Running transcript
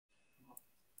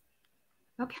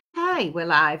Okay, we're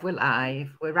live.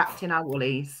 We're wrapped in our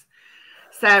woolies.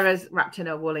 Sarah's wrapped in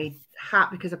her woolly hat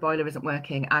because the boiler isn't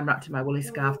working. I'm wrapped in my woolly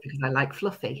scarf because I like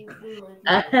fluffy.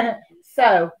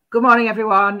 So, good morning,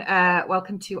 everyone.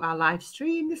 Welcome to our live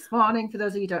stream this morning. For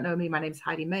those of you who don't know me, my name is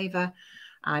Heidi Maver.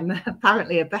 I'm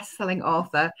apparently a best-selling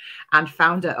author and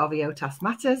founder of EOTAS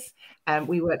Matters.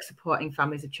 We work supporting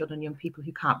families of children and young people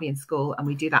who can't be in school, and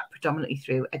we do that predominantly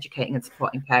through educating and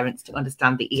supporting parents to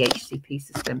understand the EHCP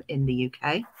system in the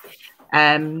UK.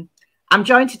 I'm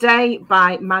joined today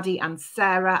by Maddie and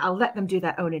Sarah. I'll let them do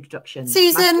their own introductions.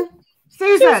 Susan.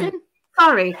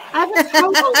 Sorry, I have a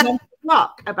total mental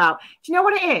block about. Do you know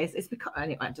what it is? It's because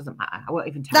anyway, it doesn't matter. I won't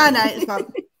even tell you. No, it's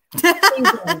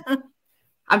fine.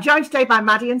 I'm joined today by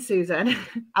Maddie and Susan.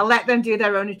 I'll let them do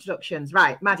their own introductions.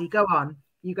 Right, Maddie, go on.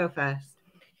 You go first.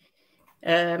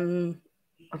 I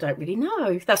don't really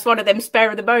know. That's one of them spare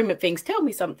of the moment things. Tell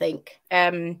me something.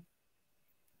 I'm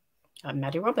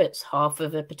Maddie Roberts, half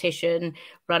of a petition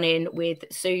running with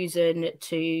Susan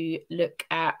to look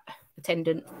at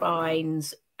attendance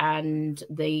fines and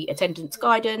the attendance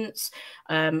guidance.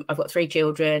 I've got 3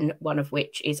 children, one of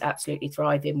which is absolutely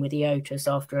thriving with EOTAS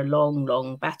after a long,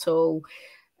 long battle.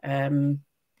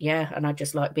 Yeah, and I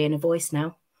just like being a voice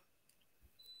now.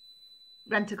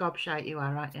 Rent a gobshite you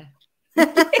are, aren't you?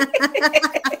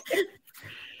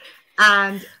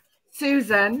 And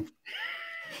Susan.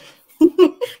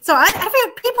 So I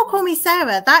think people call me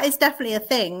Sarah. That is definitely a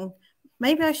thing.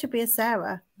 Maybe I should be a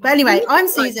Sarah. But anyway, I'm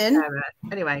Susan.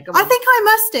 Like anyway, go on. I think I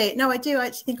must do. No, I do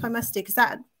actually think I must do, because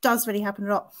that does really happen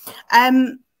a lot.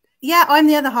 Yeah, I'm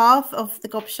the other half of the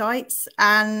gobshites,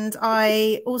 and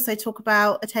I also talk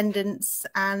about attendance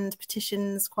and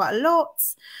petitions quite a lot.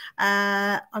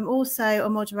 I'm also a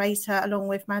moderator along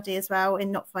with Maddie as well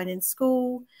in Not Finding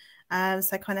School. So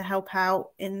I kind of help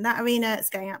out in that arena.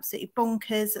 It's going absolutely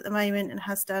bonkers at the moment and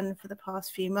has done for the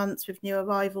past few months with new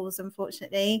arrivals,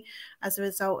 unfortunately, as a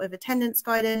result of attendance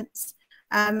guidance.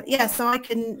 Yeah, so I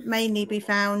can mainly be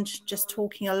found just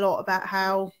talking a lot about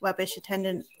how rubbish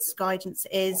attendance guidance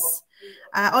is.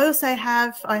 I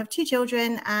have 2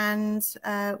 children and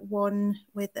one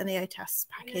with an EOTAS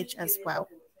package as well.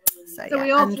 So yeah,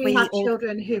 we all three have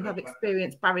children who have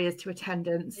experienced barriers to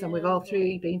attendance, and we've all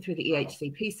 3 been through the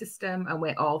EHCP system, and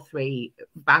we're all 3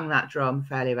 bang that drum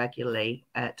fairly regularly,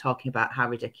 talking about how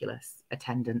ridiculous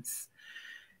attendance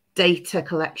data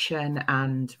collection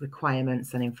and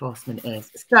requirements and enforcement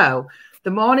is. So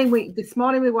this morning we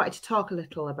wanted to talk a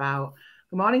little about.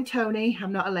 Good morning, Tony.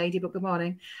 I'm not a lady, but good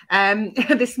morning.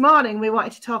 This morning we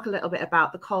wanted to talk a little bit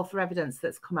about the call for evidence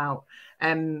that's come out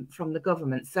from the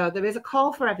government. So there is a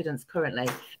call for evidence currently.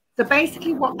 So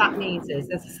basically what that means is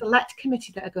there's a select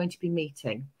committee that are going to be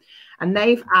meeting, and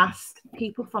they've asked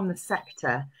people from the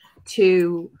sector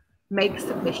to make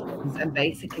submissions and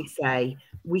basically say,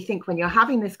 we think when you're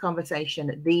having this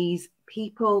conversation, these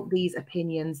people, these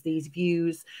opinions, these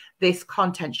views, this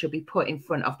content should be put in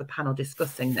front of the panel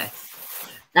discussing this.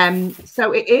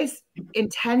 So it is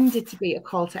intended to be a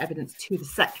call to evidence to the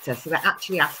sector. So they're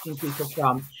actually asking people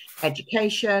from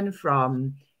education,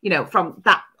 from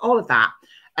that, all of that.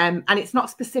 And it's not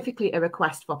specifically a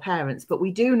request for parents, but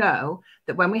we do know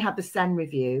that when we had the SEN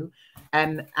review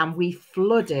and we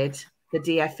flooded the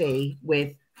DFE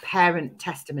with parent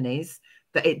testimonies,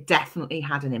 that it definitely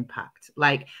had an impact.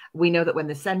 Like, we know that when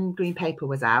the SEN Green Paper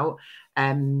was out,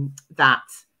 that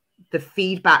the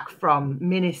feedback from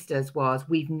ministers was,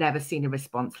 we've never seen a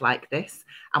response like this,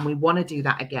 and we want to do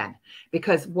that again.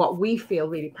 Because what we feel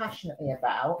really passionately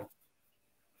about,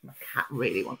 my cat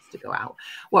really wants to go out.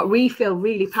 What we feel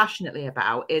really passionately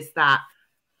about is that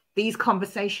these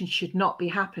conversations should not be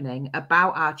happening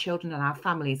about our children and our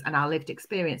families and our lived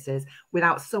experiences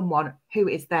without someone who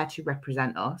is there to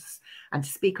represent us and to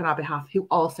speak on our behalf, who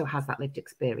also has that lived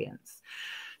experience.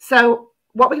 So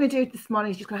what we're going to do this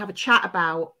morning is just going to have a chat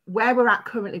about where we're at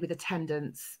currently with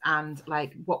attendance and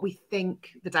like what we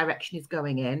think the direction is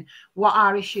going in, what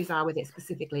our issues are with it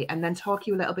specifically, and then talk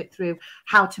you a little bit through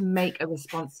how to make a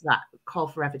response to that call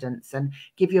for evidence and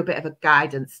give you a bit of a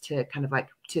guidance to kind of like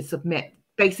to submit.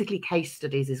 Basically, case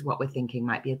studies is what we're thinking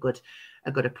might be a good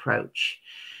approach.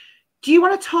 Do you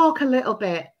want to talk a little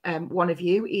bit, one of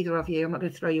you, either of you, I'm not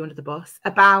going to throw you under the bus,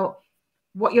 about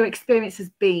what your experience has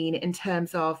been in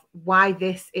terms of why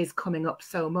this is coming up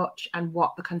so much and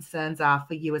what the concerns are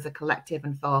for you as a collective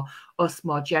and for us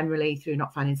more generally through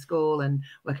Not Finding School and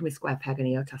working with Square Peg and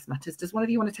EOTAS Matters? Does one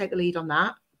of you want to take the lead on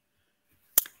that?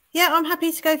 Yeah, I'm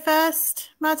happy to go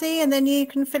first, Maddie, and then you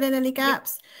can fill in any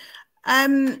gaps.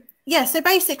 Yeah, so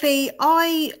basically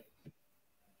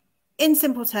in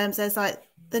simple terms, there's like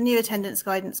the new attendance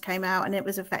guidance came out, and it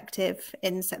was effective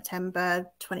in September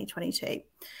 2022.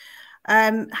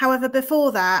 However,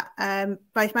 before that,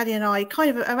 both Maddie and I, kind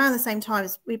of around the same time,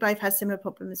 we both had similar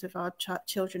problems with our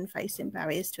children facing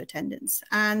barriers to attendance,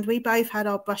 and we both had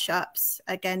our brush ups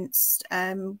against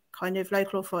kind of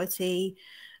local authority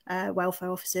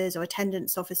welfare officers or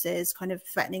attendance officers kind of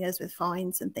threatening us with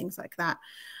fines and things like that.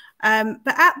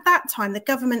 But at that time, the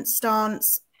government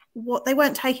stance, they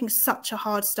weren't taking such a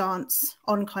hard stance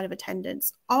on kind of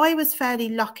attendance. I was fairly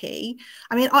lucky.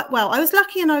 I mean, I was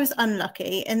lucky and I was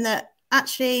unlucky in that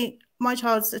actually my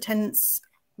child's attendance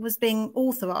was being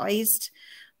authorised,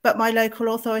 but my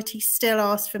local authority still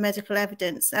asked for medical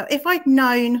evidence. Now, if I'd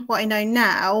known what I know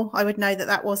now, I would know that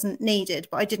that wasn't needed,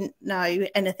 but I didn't know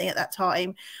anything at that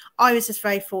time. I was just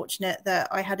very fortunate that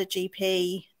I had a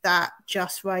GP that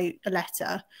just wrote a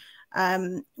letter,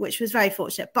 which was very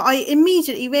fortunate. But I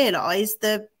immediately realised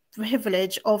the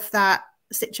privilege of that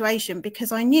situation,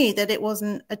 because I knew that it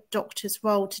wasn't a doctor's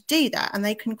role to do that, and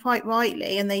they can quite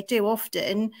rightly, and they do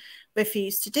often,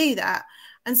 refuse to do that.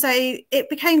 And so it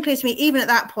became clear to me, even at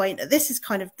that point, that this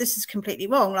is completely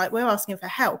wrong. Like, we're asking for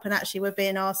help, and actually we're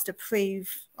being asked to prove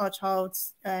our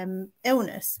child's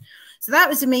illness. So that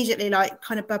was immediately like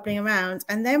kind of bubbling around.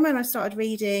 And then when I started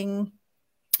reading,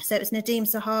 so it was Nadeem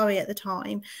Sahari at the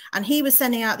time, and he was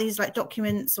sending out these like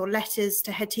documents or letters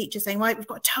to head teachers saying, right, we've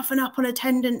got to toughen up on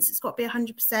attendance, it's got to be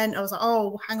 100%. I was like,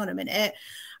 oh, hang on a minute.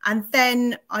 And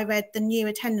then I read the new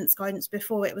attendance guidance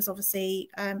before it was obviously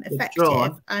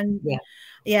effective. And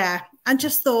and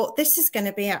just thought, this is going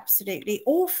to be absolutely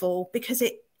awful, because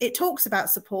it talks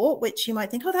about support, which you might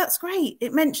think, oh, that's great,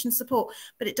 it mentions support,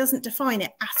 but it doesn't define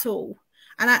it at all.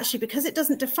 And actually, because it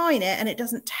doesn't define it and it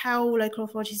doesn't tell local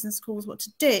authorities and schools what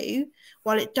to do,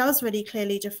 while it does really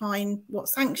clearly define what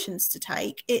sanctions to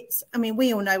take, I mean,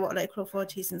 we all know what local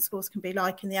authorities and schools can be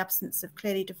like in the absence of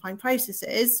clearly defined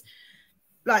processes.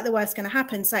 Like, the worst going to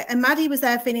happen. So, and Maddie was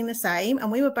there feeling the same,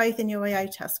 and we were both in your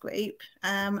EOTAS group.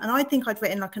 And I think I'd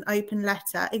written like an open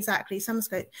letter, exactly, some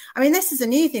scope. I mean, this is a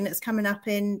new thing that's coming up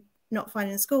in Not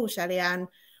Finding School, Shelley-Ann.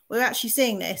 We're actually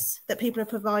seeing this, that people are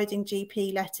providing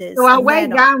GP letters. So our way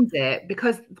around it,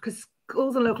 because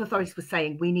schools and local authorities were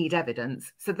saying we need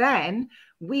evidence. So then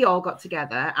we all got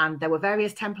together, and there were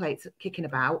various templates kicking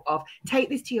about of, take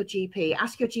this to your GP,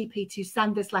 ask your GP to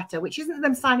send this letter, which isn't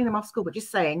them signing them off school, but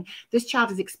just saying this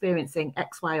child is experiencing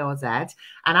X, Y, or Z.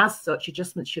 And as such,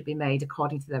 adjustments should be made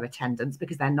according to their attendance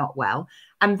because they're not well.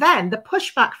 And then the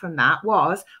pushback from that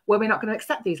was, well, we're not going to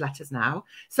accept these letters now.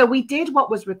 So we did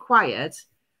what was required,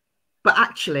 but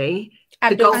actually,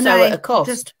 and also at a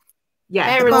cost.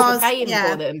 Parents are paying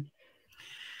for them.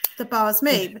 The bars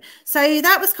move. So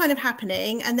that was kind of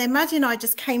happening. And then Maddie and I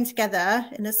just came together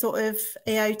in a sort of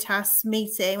EOTAS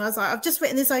meeting. I was like, I've just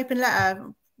written this open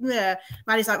letter. Yeah.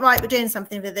 Maddie's like, right, we're doing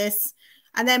something with this.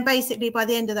 And then basically by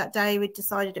the end of that day, we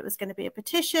decided it was going to be a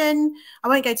petition. I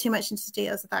won't go too much into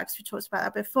details of that because we talked about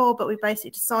that before, but we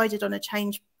basically decided on a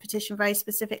change petition very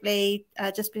specifically,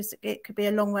 just because it could be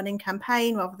a long running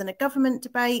campaign rather than a government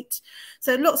debate.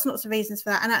 So lots and lots of reasons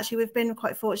for that. And actually we've been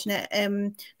quite fortunate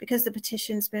because the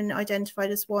petition's been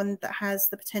identified as one that has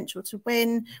the potential to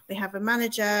win. We have a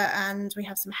manager and we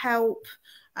have some help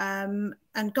and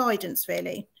guidance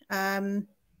really.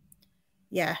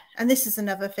 Yeah, and this is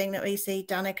another thing that we see,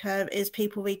 Danica, is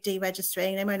people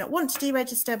deregistering. They may not want to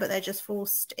deregister, but they're just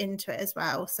forced into it as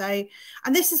well. So,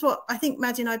 and this is what I think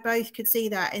Maddie and I both could see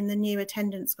that in the new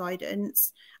attendance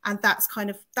guidance, and that's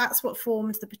what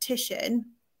formed the petition.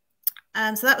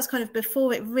 So that was kind of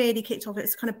before it really kicked off.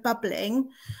 It's kind of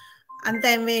bubbling. And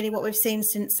then really what we've seen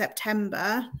since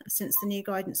September, since the new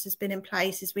guidance has been in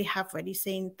place, is we have really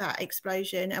seen that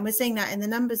explosion. And we're seeing that in the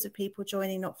numbers of people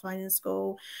joining Not Finding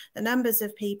School, the numbers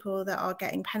of people that are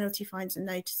getting penalty fines and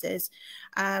notices.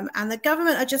 And the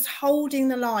government are just holding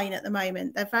the line at the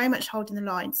moment. They're very much holding the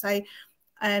line. So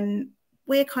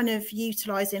we're kind of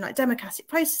utilising like democratic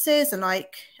processes and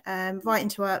like I'm writing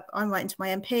to my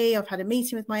MP. I've had a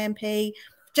meeting with my MP.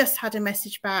 Just had a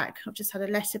message back. I've just had a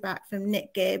letter back from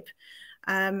Nick Gibb,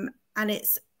 and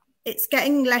it's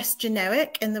getting less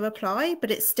generic in the reply,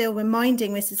 but it's still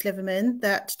reminding Mrs. Liverman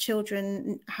that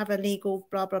children have a legal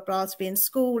blah blah blah to be in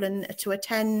school and to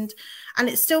attend, and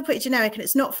it's still pretty generic, and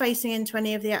it's not facing into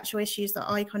any of the actual issues that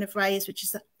I kind of raised, which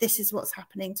is that this is what's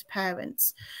happening to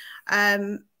parents.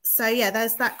 So yeah,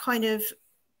 there's that kind of,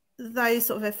 those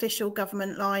sort of official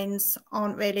government lines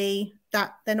aren't really,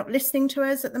 that they're not listening to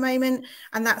us at the moment,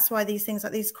 and that's why these things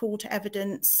like these call to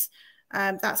evidence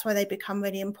That's why they become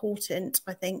really important,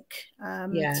 I think,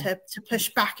 to push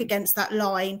back against that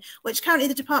line, which currently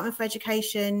the Department for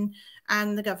Education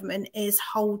and the government is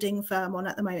holding firm on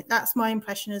at the moment. That's my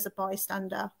impression as a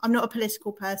bystander. I'm not a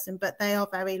political person, but they are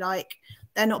very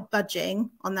they're not budging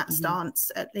on that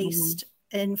stance, at least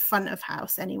in front of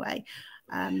house anyway.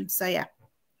 So yeah.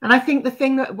 And I think the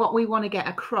thing that what we want to get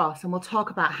across, and we'll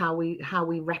talk about how we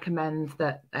recommend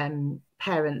that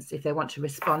parents, if they want to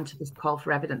respond to this call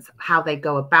for evidence, how they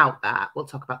go about that. We'll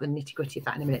talk about the nitty-gritty of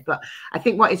that in a minute. But I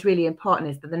think what is really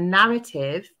important is that the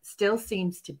narrative still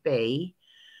seems to be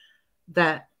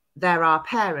that there are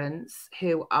parents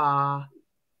who are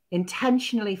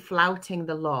intentionally flouting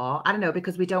the law. I don't know,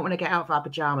 because we don't want to get out of our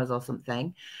pajamas or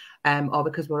something, or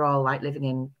because we're all like living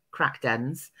in crack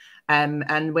dens,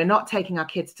 and we're not taking our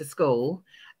kids to school,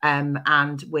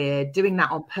 and we're doing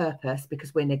that on purpose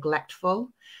because we're neglectful,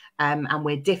 and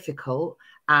we're difficult,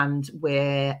 and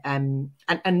we're and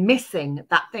missing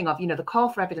that thing of, the call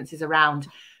for evidence is around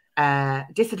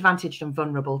disadvantaged and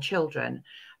vulnerable children,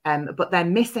 but they're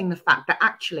missing the fact that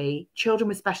actually children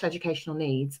with special educational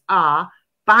needs are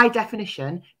by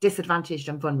definition disadvantaged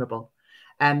and vulnerable.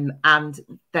 And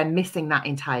they're missing that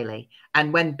entirely.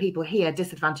 And when people hear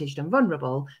disadvantaged and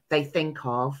vulnerable, they think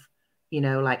of,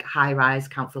 like high-rise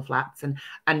council flats. And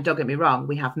don't get me wrong,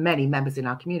 we have many members in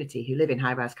our community who live in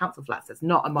high-rise council flats. It's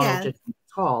not a moral judgment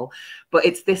at all. But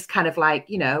it's this kind of like,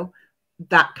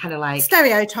 that kind of like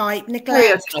stereotype,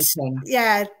 neglect. Stereotyping.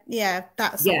 Yeah,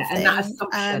 that sort of thing. And that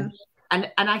assumption. And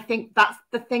I think that's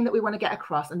the thing that we want to get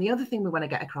across. And the other thing we want to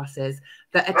get across is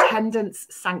that attendance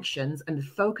sanctions and the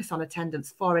focus on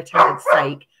attendance for attendance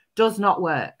sake does not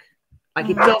work. Like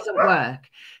it doesn't work.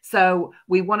 So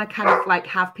we want to kind of like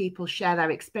have people share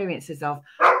their experiences of,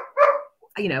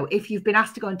 if you've been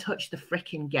asked to go and touch the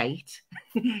frickin' gate,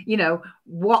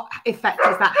 what effect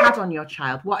has that had on your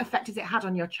child? What effect has it had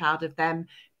on your child of them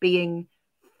being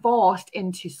forced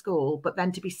into school, but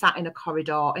then to be sat in a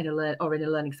corridor or in a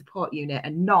learning support unit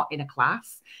and not in a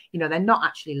class? They're not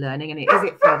actually learning, and is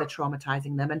it further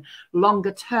traumatizing them? And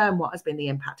longer term, what has been the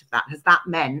impact of that? Has that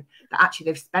meant that actually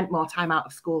they've spent more time out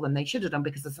of school than they should have done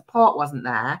because the support wasn't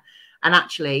there? And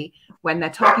actually, when they're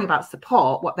talking about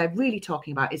support, what they're really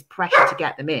talking about is pressure to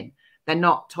get them in. They're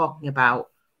not talking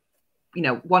about,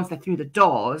 once they're through the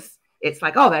doors, it's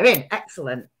like, oh, they're in,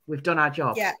 excellent, we've done our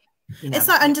job. Yeah. It's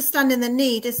like understanding the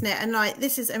need, isn't it? And like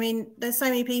there's so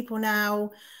many people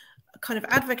now kind of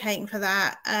advocating for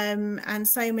that, and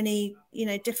so many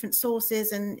different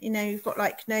sources, and you've got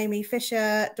like Dr. Naomi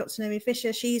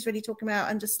Fisher, she's really talking about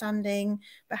understanding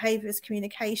behaviours,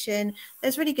 communication.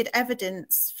 There's really good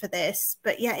evidence for this,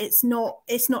 but yeah, it's not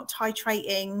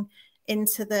titrating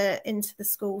into the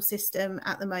school system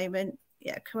at the moment.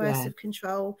 Coercive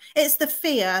control. It's the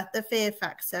fear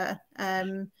factor.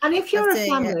 And if you're a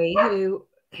family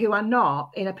who are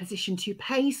not in a position to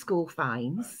pay school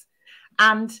fines,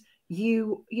 and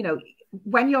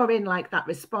when you're in like that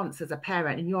response as a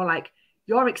parent, and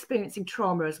you're experiencing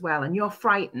trauma as well, and you're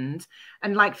frightened,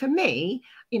 and like for me,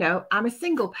 I'm a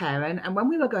single parent, and when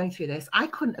we were going through this, I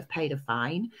couldn't have paid a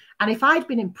fine, and if I'd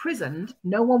been imprisoned,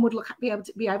 no one would be able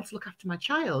to look after my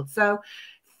child. So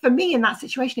for me, in that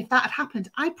situation, if that had happened,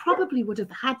 I probably would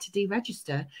have had to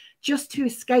deregister just to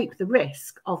escape the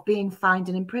risk of being fined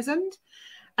and imprisoned.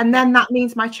 And then that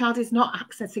means my child is not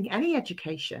accessing any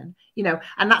education,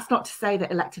 and that's not to say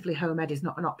that electively home ed is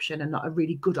not an option and not a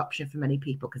really good option for many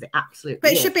people, because it absolutely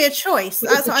But it is. should be a choice.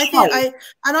 That's what I think.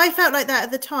 I felt like that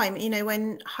at the time,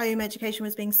 when home education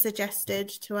was being suggested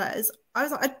to us, I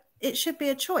was like, it should be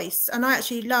a choice. And I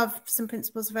actually love some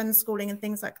principles of unschooling and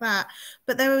things like that.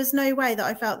 But there was no way that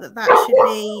I felt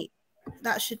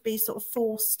that should be sort of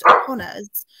forced upon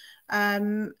us.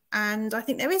 And I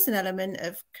think there is an element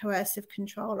of coercive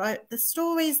control. The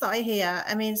stories that I hear,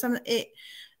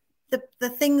 the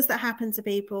things that happen to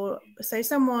people. So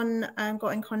someone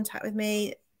got in contact with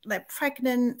me, they're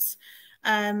pregnant,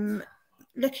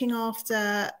 looking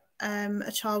after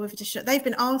a child with additional. They've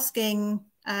been asking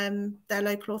their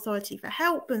local authority for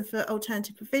help and for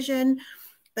alternative provision.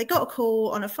 They got a call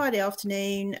on a Friday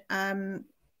afternoon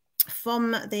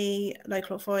from the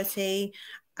local authority,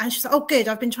 and she's like, oh good,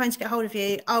 I've been trying to get hold of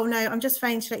you. Oh no, I'm just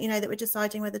phoning to let you know that we're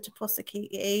deciding whether to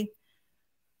prosecute you.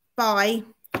 Bye.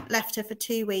 Left her for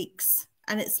 2 weeks.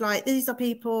 And it's like, these are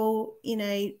people,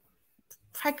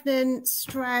 pregnant,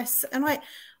 stress, and like,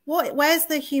 where's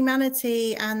the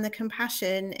humanity and the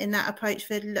compassion in that approach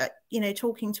for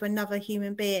talking to another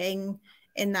human being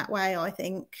in that way, I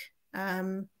think.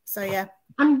 So yeah.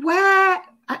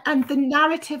 And the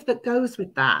narrative that goes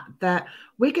with that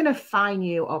we're going to fine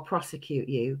you or prosecute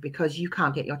you because you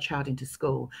can't get your child into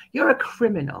school. You're a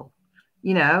criminal.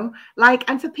 you know, like,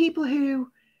 and for people who,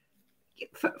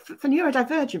 for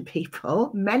neurodivergent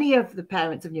people, many of the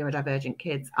parents of neurodivergent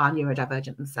kids are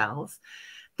neurodivergent themselves.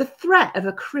 The threat of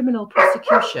a criminal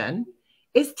prosecution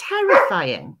is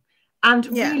terrifying and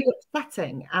really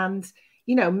upsetting. And,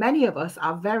 you know, many of us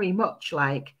are very much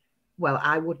like, well,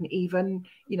 I wouldn't even,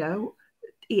 you know,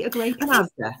 eat a grape in Asda.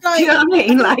 Like, do you know what I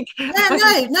mean? Like,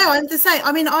 no, I'm the same.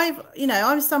 I mean,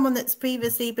 I'm someone that's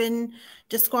previously been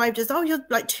described as, oh, you're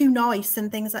like too nice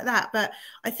and things like that. But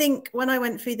I think when I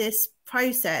went through this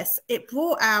process, it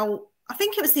brought out, I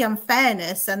think it was the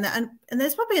unfairness and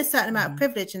there's probably a certain amount of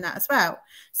privilege in that as well.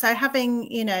 So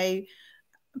having, you know,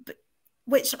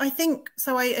 which I think,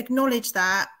 so I acknowledge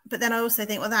that, but then I also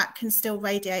think, well, that can still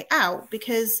radiate out,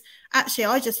 because actually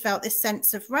I just felt this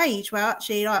sense of rage where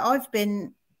actually I've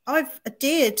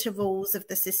adhered to rules of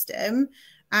the system,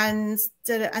 and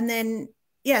then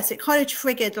yes, it kind of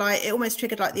triggered, like, it almost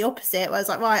triggered like the opposite, where I was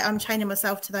like, right, I'm chaining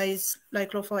myself to those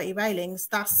local authority railings.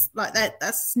 That's like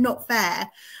that's not fair.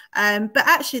 But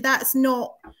actually that's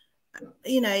not,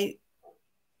 you know,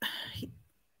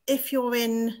 if you're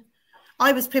in,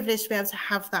 I was privileged to be able to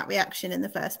have that reaction in the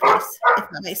first place, if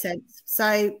that makes sense.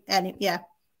 So, yeah.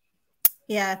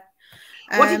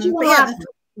 What did you want to add,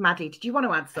 Maddie? Did you want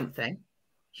to add something?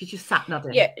 She just sat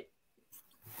nodding.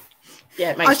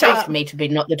 Yeah, it makes sense for me to be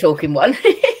not the talking one.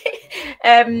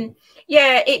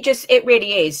 Yeah, it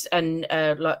really is. And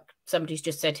like somebody's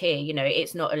just said here, you know,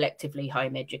 it's not electively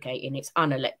home educating, it's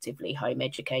unelectively home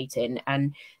educating.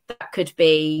 And that could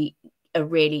be a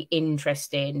really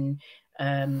interesting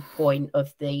point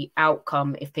of the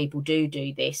outcome if people do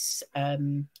this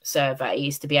survey,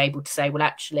 is to be able to say, well,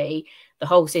 actually the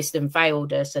whole system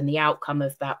failed us, and the outcome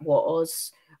of that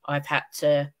was I've had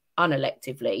to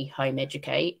unelectively home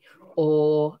educate,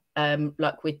 or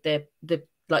like with the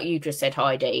like you just said,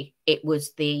 Heidi, it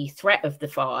was the threat of the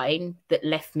fine that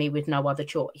left me with no other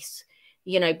choice,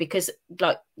 you know, because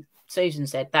like Susan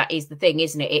said, that is the thing,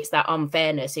 isn't it? It's that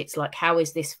unfairness. It's like, how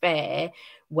is this fair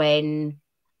when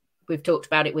we've talked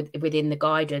about it within the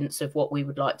guidance of what we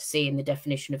would like to see in the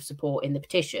definition of support in the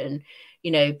petition,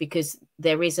 you know, because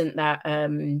there isn't that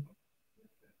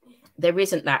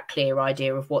clear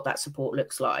idea of what that support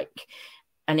looks like.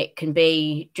 And it can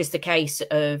be just a case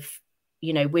of,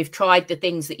 you know, we've tried the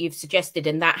things that you've suggested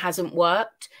and that hasn't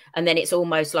worked. And then it's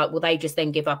almost like, well, they just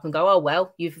then give up and go, oh,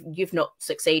 well, you've not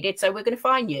succeeded, so we're going to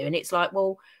fine you. And it's like,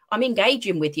 well, I'm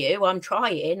engaging with you. I'm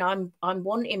trying. I'm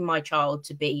wanting my child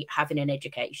to be having an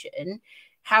education.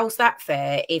 How's that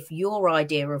fair if your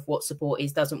idea of what support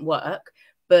is doesn't work?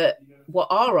 But what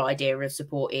our idea of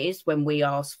support is, when we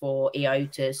ask for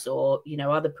EOTUS or, you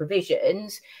know, other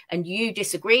provisions, and you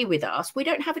disagree with us, we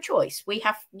don't have a choice. We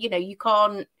have, you know, you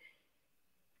can't.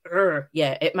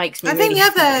 It makes me. I think the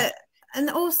other,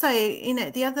 and also, you know,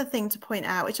 the other thing to point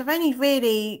out, which I've only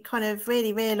really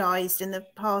realised in the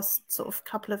past sort of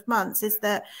couple of months, is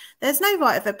that there's no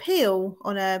right of appeal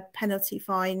on a penalty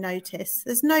fine notice.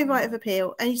 There's no right of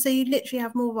appeal. And so you literally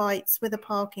have more rights with a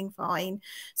parking fine.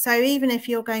 So even if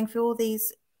you're going through all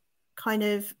these kind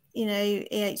of, you know,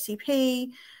 EHCP,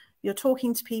 you're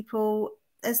talking to people,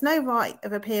 there's no right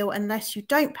of appeal unless you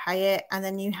don't pay it, and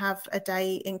then you have a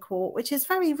day in court, which is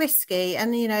very risky.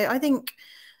 And, you know, I think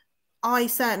I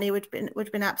certainly would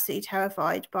have been absolutely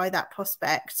terrified by that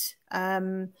prospect.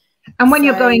 And when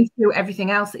you're going through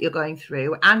everything else that you're going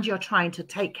through, and you're trying to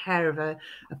take care of a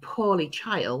poorly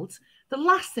child, the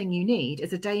last thing you need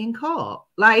is a day in court.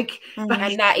 Like,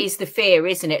 and that is the fear,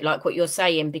 isn't it? Like what you're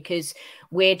saying, because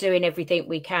we're doing everything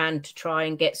we can to try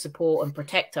and get support and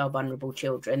protect our vulnerable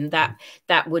children. That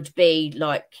would be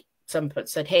like someone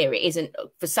said here, it isn't,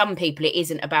 for some people, it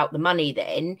isn't about the money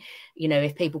then, you know,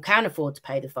 if people can afford to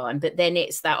pay the fine. But then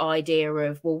it's that idea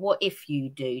of, well, what if you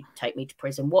do take me to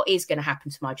prison? What is going to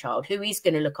happen to my child? Who is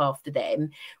going to look after them?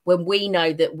 When we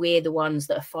know that we're the ones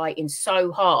that are fighting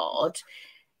so hard.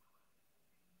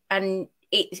 And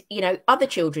it's, you know, other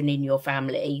children in your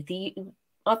family,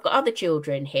 I've got other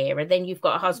children here, and then you've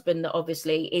got a husband that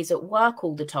obviously is at work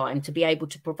all the time to be able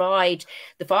to provide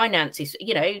the finances,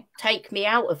 you know, take me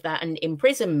out of that and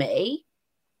imprison me.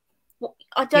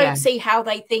 I don't see how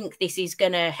they think this is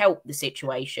going to help the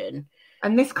situation.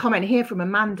 And this comment here from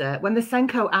Amanda, when the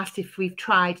Senko asked if we've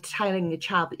tried telling the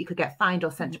child that you could get fined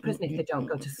or sent to prison if they don't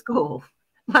go to school,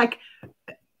 like,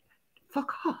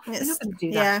 fuck off. We're not going to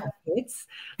do that to kids.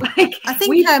 Like, I think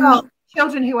we've got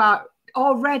children who are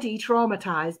already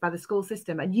traumatized by the school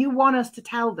system, and you want us to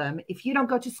tell them, if you don't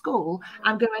go to school,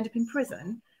 I'm going to end up in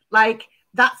prison. Like,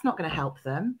 that's not going to help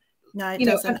them. No, it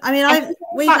doesn't. I mean,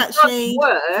 we've actually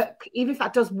work. Even if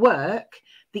that does work,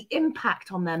 the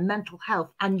impact on their mental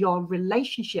health and your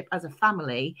relationship as a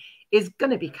family is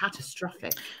going to be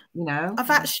catastrophic, you know. I've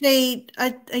actually,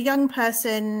 a young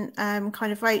person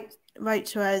kind of wrote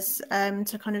to us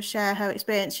to kind of share her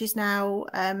experience. She's now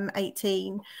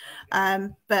 18,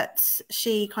 but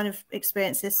she kind of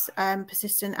experienced this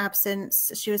persistent absence.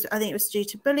 I think it was due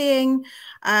to bullying,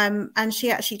 and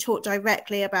she actually talked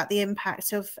directly about the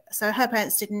impact of, so her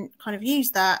parents didn't kind of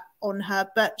use that on her,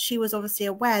 but she was obviously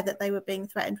aware that they were being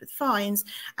threatened with fines,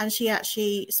 and she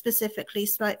actually specifically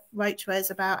wrote to us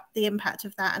about the impact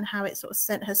of that and how it sort of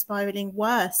sent her spiraling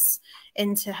worse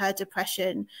into her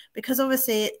depression, because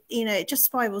obviously it just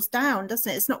spirals down,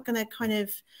 doesn't it? It's not going to kind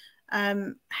of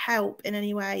help in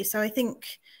any way. So I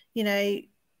think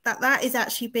that is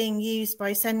actually being used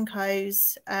by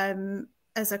Senkos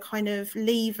as a kind of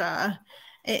lever.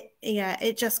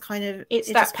 It just kind of,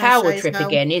 it's that power trip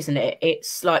again, isn't it?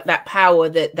 It's like that power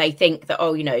that they think that,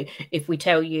 oh, if we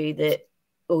tell you that,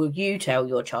 or you tell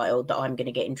your child that I'm going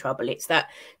to get in trouble, it's that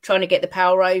trying to get the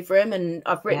power over him. And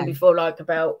I've written before,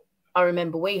 I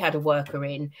remember we had a worker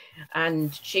in,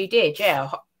 and she did,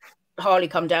 Harley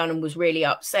come down and was really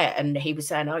upset, and he was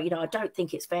saying, I don't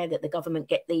think it's fair that the government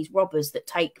get these robbers that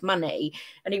take money,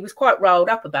 and he was quite riled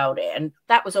up about it, and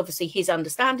that was obviously his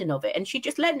understanding of it. And she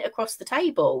just leant across the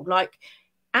table,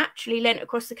 actually leant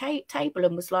across the table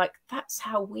and was like, that's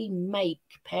how we make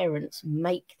parents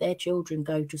make their children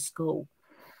go to school.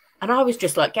 And I was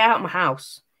just like, get out of my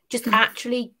house. Just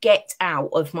actually get out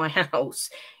of my house.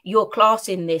 You're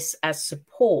classing this as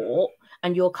support,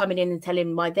 and you're coming in and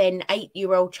telling my then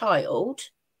 8-year-old child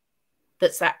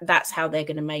that's how they're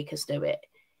going to make us do it.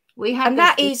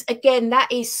 That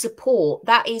is support.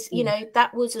 That is, that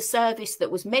was a service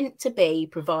that was meant to be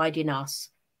providing us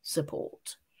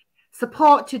support.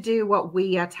 Support to do what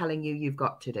we are telling you you've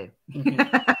got to do.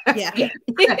 Mm-hmm. Yeah.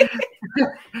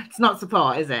 It's not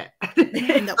support, is it?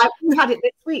 No. We had it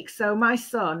this week. So my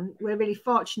son, we're really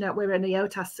fortunate. We're in the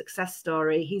OTAS success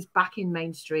story. He's back in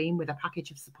mainstream with a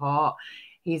package of support.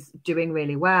 He's doing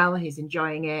really well. He's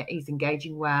enjoying it. He's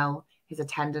engaging well. His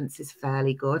attendance is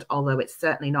fairly good, although it's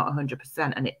certainly not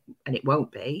 100%, and it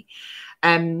won't be.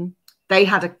 They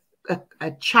had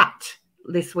a chat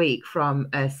this week from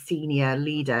a senior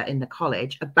leader in the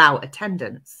college about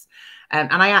attendance.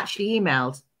 And I actually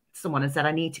emailed someone and said,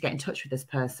 I need to get in touch with this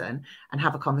person and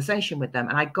have a conversation with them.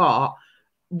 And I got,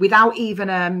 without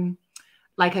even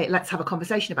let's have a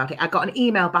conversation about it, I got an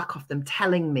email back off them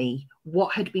telling me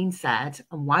what had been said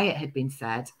and why it had been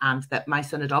said, and that my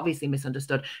son had obviously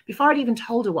misunderstood before I'd even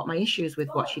told her what my issues with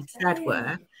what she'd said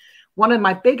were. One of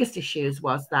my biggest issues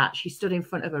was that she stood in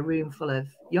front of a room full of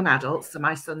young adults. So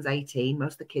my son's 18,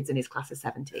 most of the kids in his class are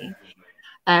 17,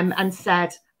 and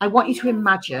said, I want you to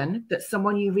imagine that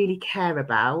someone you really care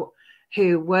about,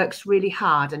 who works really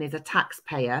hard and is a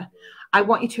taxpayer, I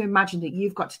want you to imagine that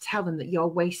you've got to tell them that you're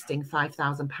wasting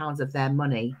 £5,000 of their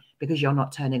money because you're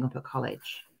not turning up at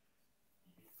college.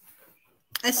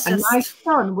 And my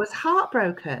son was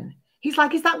heartbroken. He's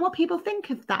like, is that what people think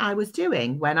of that I was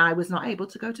doing when I was not able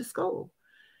to go to school?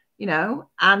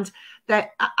 And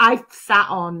that I've sat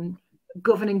on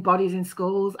governing bodies in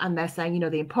schools, and they're saying,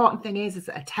 the important thing is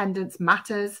that attendance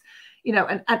matters,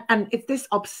 and it's this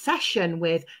obsession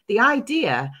with the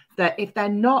idea that if they're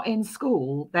not in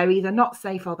school, they're either not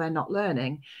safe or they're not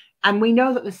learning. And we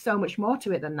know that there's so much more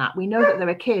to it than that. We know that there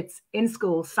are kids in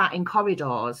school sat in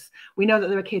corridors. We know that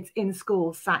there are kids in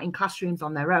school sat in classrooms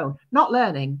on their own, not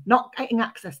learning, not getting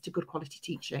access to good quality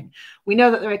teaching. We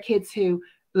know that there are kids who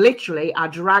literally are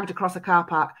dragged across a car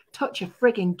park, touch a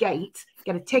frigging gate,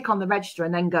 get a tick on the register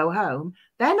and then go home.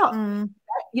 They're not,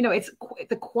 it's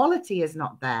the quality is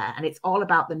not there. And it's all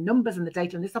about the numbers and the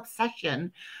data and this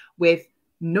obsession with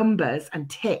numbers and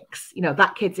ticks,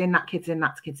 that kid's in, that kid's in,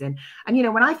 that kid's in.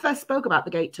 And, when I first spoke about the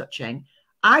gate touching,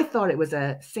 I thought it was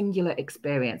a singular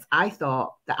experience. I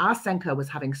thought that our Senko was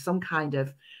having some kind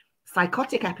of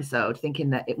psychotic episode, thinking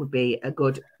that it would be a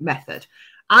good method.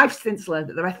 I've since learned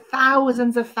that there are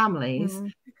thousands of families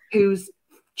whose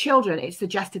children, it's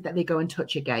suggested that they go and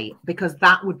touch a gate because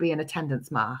that would be an attendance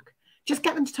mark. Just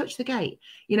get them to touch the gate,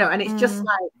 and it's just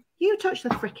like, you touch the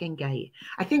freaking gate.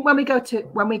 I think when we go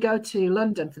to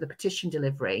London for the petition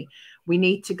delivery, we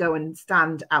need to go and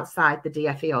stand outside the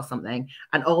DFE or something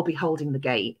and all be holding the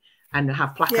gate and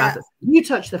have placards that say, you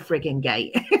touch the frigging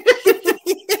gate.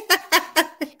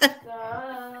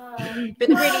 But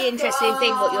the really interesting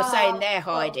thing, what you're saying there,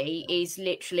 Heidi, is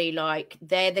literally like,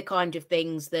 they're the kind of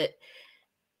things that,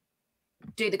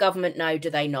 do the government know?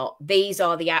 Do they not? These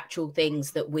are the actual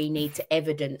things that we need to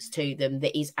evidence to them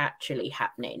that is actually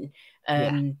happening.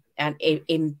 And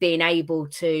in being able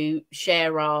to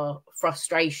share our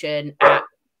frustration at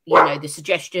the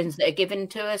suggestions that are given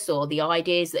to us or the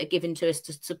ideas that are given to us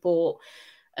to support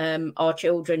our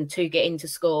children to get into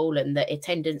school, and that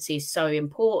attendance is so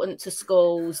important to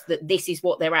schools, that this is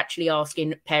what they're actually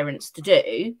asking parents to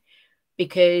do,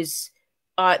 because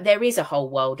there is a whole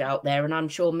world out there, and I'm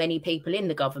sure many people in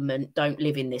the government don't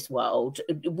live in this world,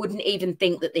 wouldn't even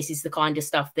think that this is the kind of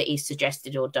stuff that is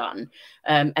suggested or done.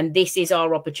 And this is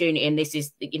our opportunity, and this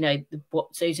is,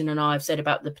 what Susan and I have said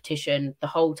about the petition the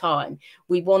whole time.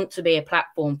 We want to be a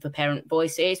platform for parent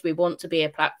voices. We want to be a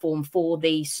platform for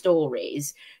these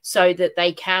stories so that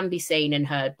they can be seen and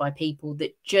heard by people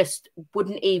that just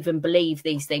wouldn't even believe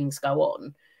these things go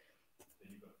on.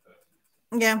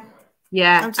 Yeah.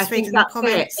 Yeah, I think that's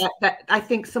it. I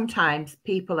think sometimes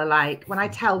people are like, when I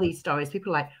tell these stories,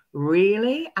 people are like,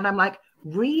 really? And I'm like,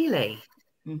 really?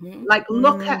 Mm-hmm. Like,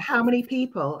 look at how many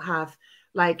people have,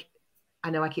 like, I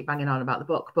know I keep banging on about the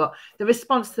book, but the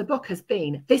response to the book has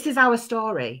been, this is our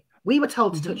story. We were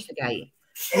told to touch the gate.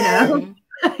 We're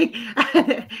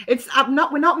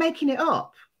not making it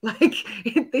up. Like,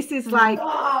 this is like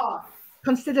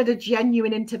considered a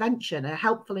genuine intervention, a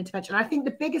helpful intervention. And I think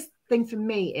the biggest thing for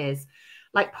me is,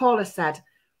 like Paula said,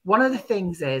 one of the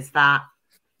things is that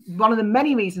one of the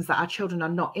many reasons that our children are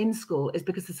not in school is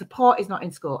because the support is not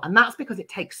in school. And that's because it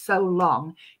takes so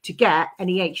long to get an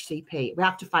EHCP. We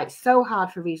have to fight so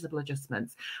hard for reasonable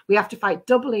adjustments. We have to fight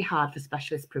doubly hard for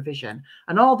specialist provision.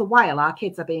 And all the while, our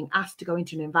kids are being asked to go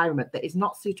into an environment that is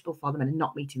not suitable for them and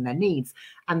not meeting their needs.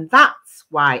 And that's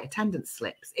why attendance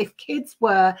slips. If kids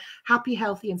were happy,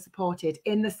 healthy, and supported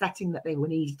in the setting that they were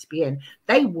needed to be in,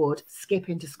 they would skip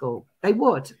into school. They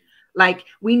would. Like,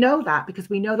 we know that because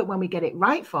we know that when we get it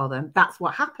right for them, that's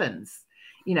what happens.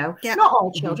 Not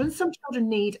all children. Some children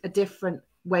need a different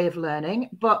way of learning.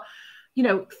 But,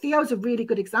 Theo's a really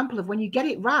good example of when you get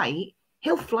it right,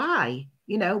 he'll fly.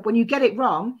 When you get it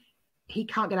wrong, he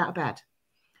can't get out of bed.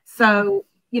 So,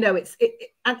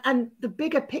 and the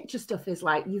bigger picture stuff is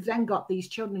like, you've then got these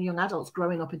children and young adults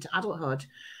growing up into adulthood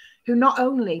who not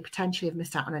only potentially have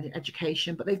missed out on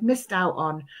education, but they've missed out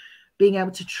on being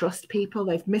able to trust people.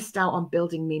 They've missed out on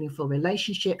building meaningful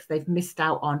relationships. They've missed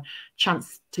out on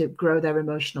chance to grow their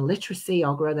emotional literacy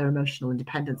or grow their emotional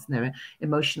independence and their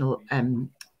emotional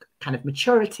kind of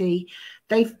maturity.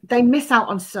 They miss out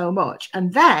on so much.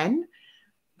 And then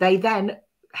they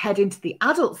head into the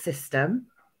adult system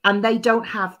and they don't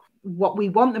have what we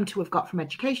want them to have got from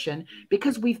education,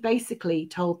 because we've basically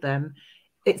told them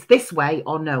it's this way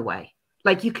or no way.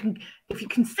 Like, if you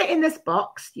can sit in this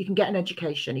box, you can get an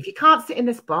education. If you can't sit in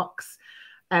this box,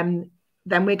 then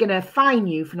we're going to fine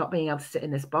you for not being able to sit in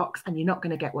this box, and you're not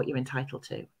going to get what you're entitled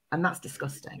to. And that's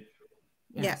disgusting.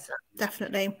 Yeah,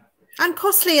 definitely. And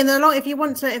costly in the long. If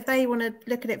they want to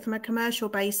look at it from a commercial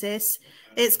basis,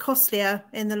 it's costlier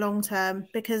in the long term,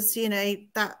 because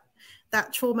that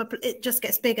trauma, it just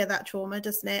gets bigger. That trauma,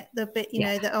 doesn't it? The bit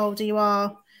the older you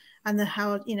are, and the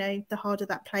harder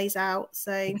that plays out.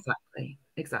 So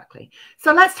exactly.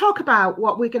 So let's talk about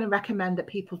what we're going to recommend that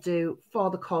people do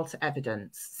for the call to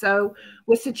evidence. So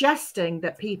we're suggesting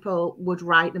that people would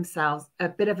write themselves a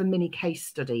bit of a mini case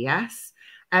study. Yes.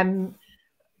 And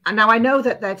now I know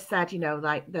that they've said,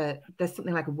 there's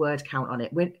something like a word count on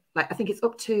it. I think it's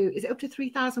up to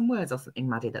 3,000 words or something,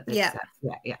 Maddie, that they've said.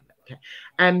 Yeah.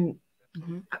 Okay.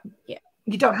 Yeah.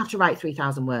 You don't have to write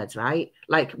 3,000 words, right?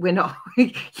 Like,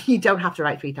 you don't have to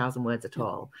write 3,000 words at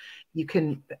all. You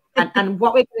can, and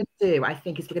what we're going to do, I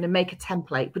think, is we're going to make a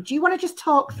template. But do you want to just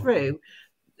talk through,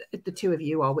 the two of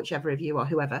you or whichever of you or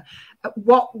whoever,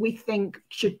 what we think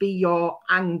should be your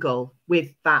angle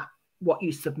with that, what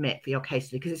you submit for your case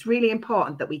study? Because it's really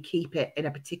important that we keep it in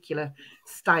a particular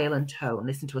style and tone.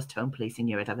 Listen to us, tone policing,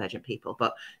 neurodivergent people,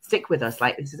 but stick with us.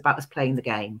 Like, this is about us playing the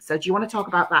game. So do you want to talk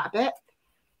about that a bit?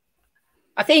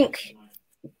 I think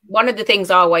one of the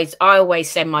things I always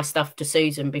send my stuff to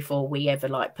Susan before we ever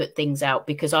put things out,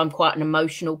 because I'm quite an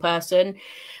emotional person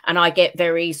and I get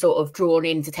very sort of drawn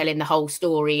into telling the whole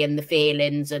story and the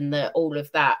feelings and all of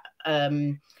that.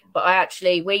 But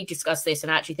we discussed this,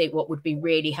 and I actually think what would be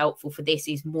really helpful for this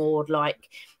is more like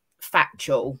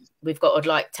factual. We've got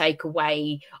to take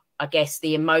away, I guess,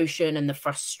 the emotion and the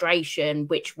frustration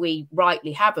which we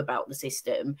rightly have about the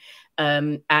system,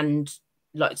 and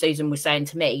like Susan was saying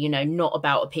to me, not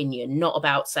about opinion, not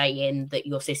about saying that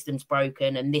your system's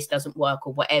broken and this doesn't work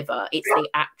or whatever. It's the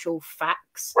actual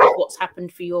facts of what's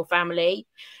happened for your family.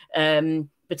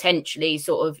 Potentially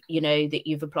sort of, that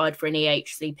you've applied for an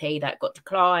EHCP that got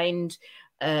declined.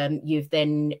 You've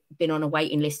then been on a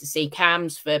waiting list to see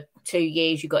CAMS for 2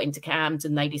 years. You got into CAMS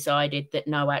and they decided that,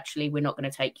 no, actually, we're not going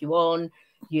to take you on.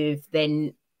 You've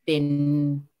then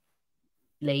been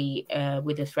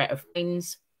with a threat of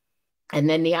fines. And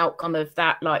then the outcome of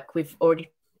that, like we've already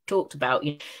talked about,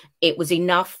 it was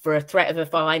enough for a threat of a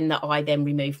fine that I then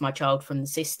removed my child from the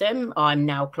system. I'm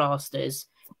now classed as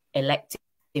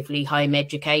electively home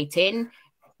educating.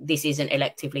 This isn't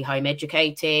electively home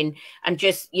educating. And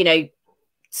just,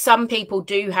 some people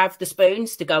do have the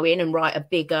spoons to go in and write a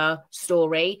bigger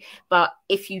story. But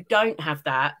if you don't have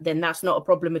that, then that's not a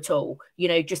problem at all.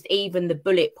 Just even the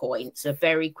bullet points, a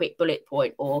very quick bullet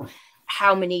point, or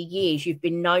how many years you've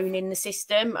been known in the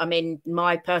system. I mean,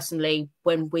 personally,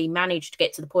 when we managed to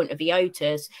get to the point of the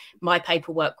EOTAS, my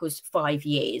paperwork was 5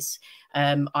 years.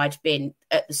 I'd been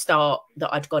at the start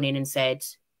that I'd gone in and said,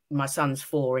 my son's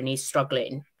 4 and he's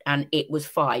struggling. And it was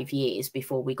 5 years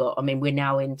before we're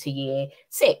now into year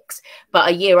 6, but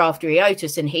a year after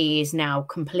EOTAS, and he is now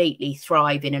completely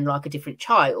thriving and like a different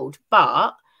child.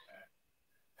 But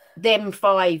them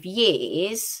 5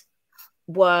 years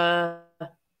were,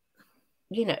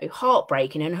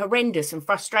 heartbreaking and horrendous and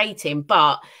frustrating,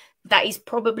 but that is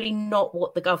probably not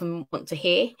what the government want to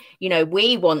hear.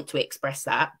 We want to express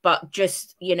that, but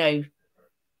just,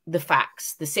 the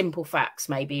facts, the simple facts,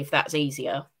 maybe, if that's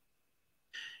easier.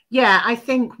 Yeah, I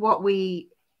think what we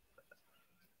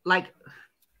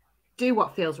do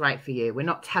what feels right for you. We're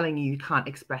not telling you can't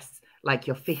express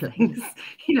your feelings.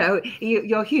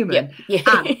 You're human. Yeah.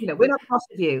 And we're not cross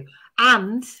with you.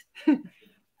 And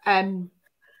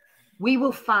we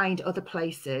will find other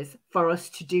places for us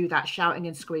to do that shouting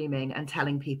and screaming and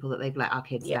telling people that they've let our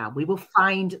kids down. We will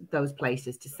find those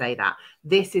places to say that.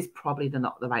 This is probably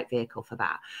not the right vehicle for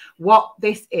that. What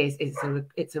this is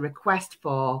it's a request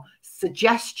for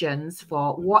suggestions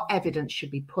for what evidence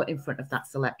should be put in front of that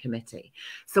select committee.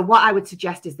 So what I would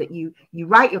suggest is that you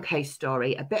write your case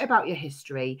story, a bit about your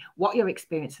history, what your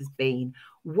experience has been,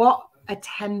 what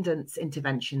attendance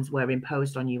interventions were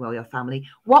imposed on you or your family,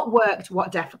 what worked,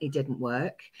 what definitely didn't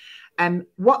work,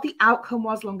 what the outcome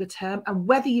was longer term, and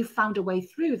whether you found a way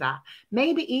through that.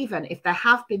 Maybe even if there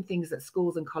have been things that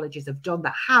schools and colleges have done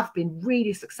that have been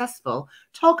really successful,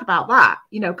 talk about that,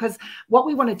 because what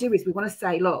we want to do is we want to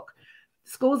say, look,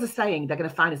 schools are saying they're going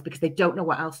to fine us because they don't know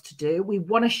what else to do. We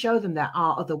want to show them there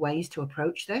are other ways to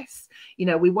approach this.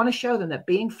 We want to show them that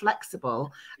being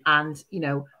flexible and,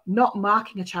 not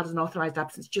marking a child as an authorized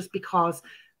absence because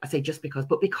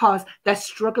they're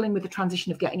struggling with the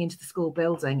transition of getting into the school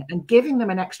building, and giving them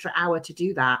an extra hour to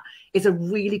do that is a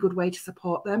really good way to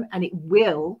support them. And it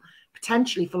will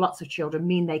potentially, for lots of children,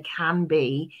 mean they can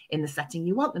be in the setting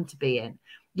you want them to be in.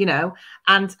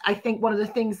 And I think one of the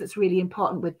things that's really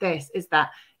important with this is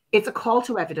that it's a call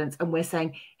to evidence, and we're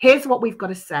saying, here's what we've got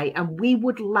to say, and we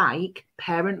would like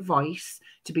parent voice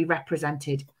to be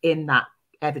represented in that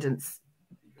evidence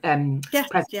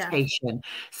presentation. Yeah.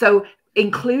 So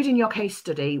include in your case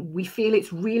study, we feel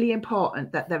it's really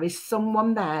important that there is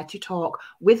someone there to talk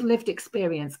with lived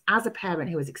experience as a parent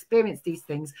who has experienced these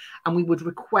things, and we would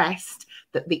request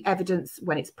that the evidence,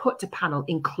 when it's put to panel,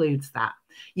 includes that.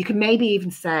 You can maybe even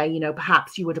say,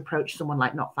 perhaps you would approach someone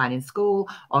like Not Fine in School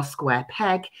or Square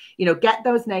Peg, get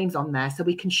those names on there so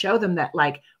we can show them that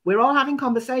we're all having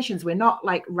conversations. We're not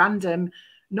random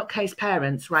nutcase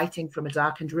parents writing from a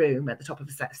darkened room at the top of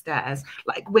a set of stairs.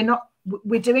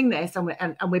 We're doing this, and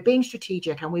we're being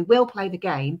strategic, and we will play the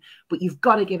game, but you've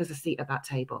got to give us a seat at that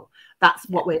table. That's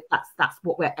what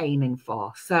we're aiming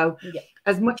for. So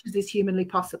as much as is humanly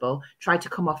possible, try to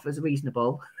come off as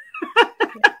reasonable.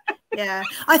 Yeah,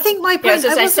 I think my point.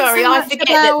 I forget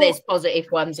that there's positive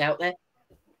ones out there.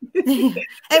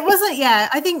 It wasn't. Yeah,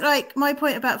 I think my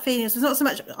point about feelings was not so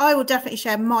much. I will definitely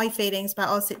share my feelings about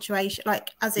our situation,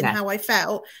 as in how I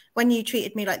felt when you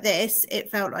treated me like this.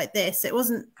 It felt like this. It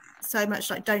wasn't so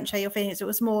much don't share your feelings. It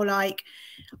was more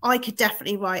I could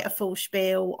definitely write a full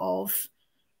spiel of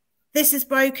this is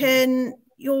broken,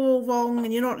 you're wrong,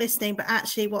 and you're not listening. But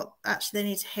actually, what they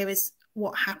need to hear is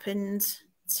what happened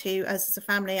to us as a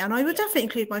family. And I would definitely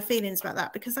include my feelings about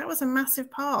that, because that was a massive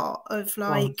part of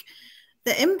the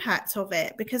impact of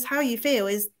it, because how you feel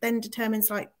is then determines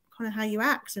kind of how you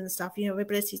act and stuff, your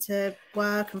ability to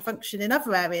work and function in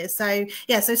other areas. So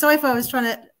so sorry if I was trying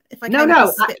to, if I do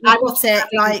not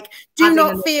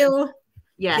feel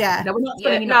No, we're not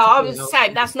telling you no, I was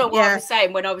saying that's not what I was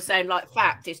saying when I was saying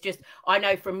fact. It's just I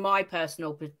know from my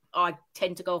personal, I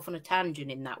tend to go off on a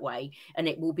tangent in that way, and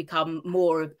it will become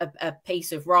more a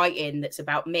piece of writing that's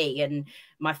about me and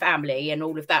my family and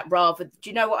all of that. Rather, do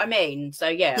you know what I mean? So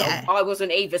I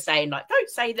wasn't either saying don't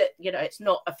say that it's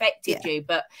not affected you,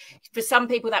 but for some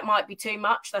people that might be too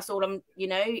much. That's all I'm.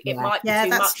 It might be too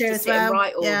much to sit and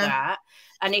write all that.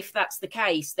 And if that's the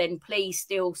case, then please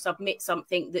still submit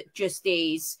something that just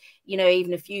is, you know,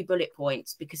 even a few bullet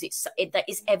points, because that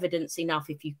is evidence enough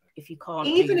if you can't.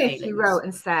 Even if you wrote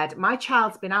and said, my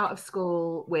child's been out of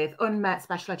school with unmet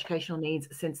special educational needs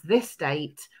since this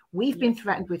date, we've been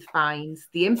threatened with fines,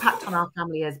 the impact on our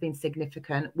family has been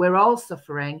significant, we're all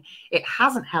suffering, it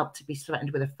hasn't helped to be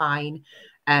threatened with a fine,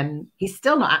 he's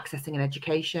still not accessing an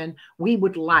education, we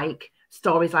would like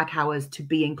stories like ours to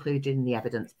be included in the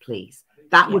evidence, please.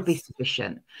 That would be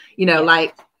sufficient. You know,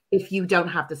 like, if you don't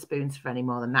have the spoons for any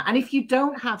more than that. And if you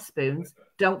don't have spoons,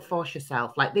 don't force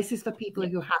yourself. Like, this is for people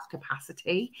who have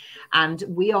capacity. And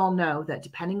we all know that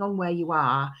depending on where you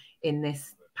are in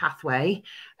this pathway,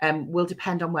 will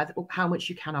depend on how much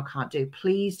you can or can't do.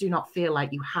 Please do not feel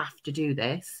like you have to do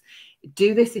this.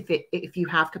 Do this if you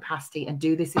have capacity, and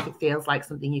do this if it feels like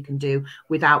something you can do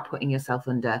without putting yourself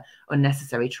under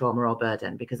unnecessary trauma or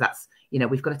burden, because that's, you know,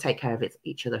 we've got to take care of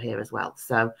each other here as well.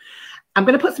 So I'm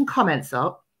going to put some comments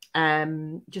up.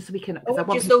 Just so we can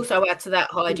also add to that,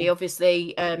 Heidi,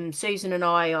 obviously Susan and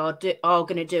I are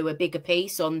going to do a bigger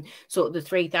piece on sort of the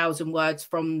 3,000 words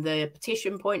from the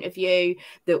petition point of view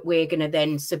that we're going to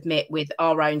then submit with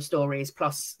our own stories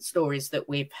plus stories that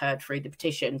we've heard through the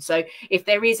petition. So if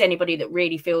there is anybody that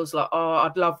really feels like, oh,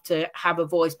 I'd love to have a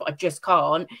voice but I just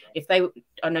can't,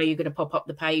 I know you're going to pop up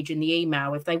the page in the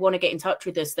email, if they want to get in touch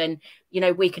with us, then, you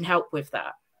know, we can help with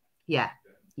that. Yeah,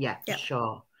 for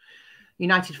sure.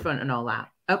 United Front and all that.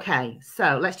 Okay,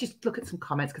 so let's just look at some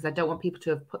comments, because I don't want people to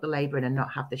have put the labour in and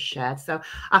not have this shared. So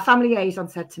our family liaison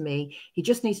said to me, he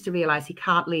just needs to realise he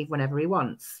can't leave whenever he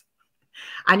wants.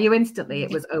 I knew instantly it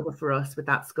was over for us with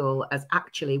that school, as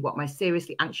actually what my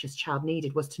seriously anxious child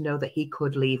needed was to know that he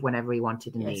could leave whenever he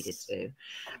wanted and needed to.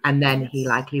 And then he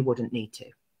likely wouldn't need to.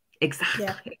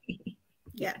 Exactly.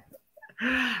 Yeah.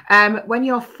 When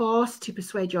you're forced to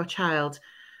persuade your child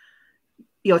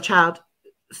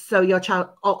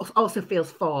also feels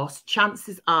forced,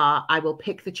 chances are I will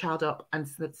pick the child up and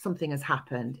something has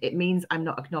happened. It means I'm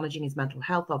not acknowledging his mental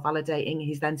health or validating.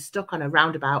 He's then stuck on a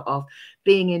roundabout of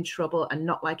being in trouble and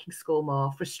not liking school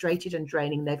more, frustrated and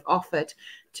draining. They've offered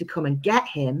to come and get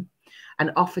him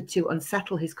and offered to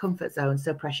unsettle his comfort zone,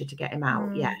 so pressure to get him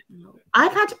out. Yeah.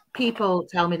 I've had people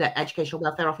tell me that educational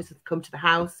welfare officers come to the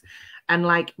house and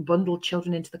like bundle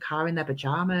children into the car in their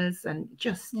pajamas and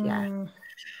just,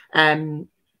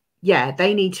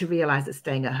 they need to realise that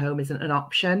staying at home isn't an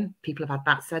option. People have had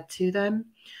that said to them.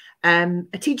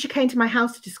 A teacher came to my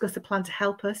house to discuss a plan to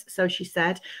help us, so she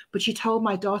said, but she told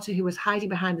my daughter, who was hiding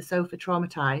behind the sofa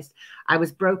traumatised, I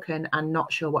was broken and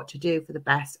not sure what to do for the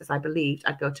best, as I believed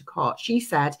I'd go to court. She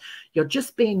said, you're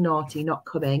just being naughty, not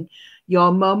coming.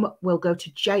 Your mum will go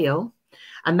to jail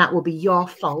and that will be your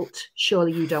fault.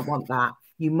 Surely you don't want that.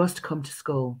 You must come to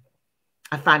school.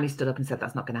 I finally stood up and said,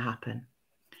 that's not going to happen.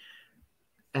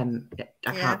 I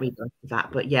can't read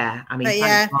that, but yeah, I mean,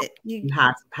 you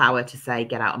had power to say,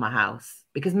 get out of my house,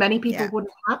 because many people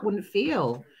wouldn't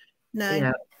feel, you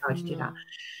know, how to do that.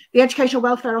 The educational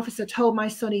welfare officer told my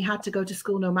son he had to go to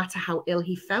school no matter how ill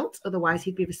he felt, otherwise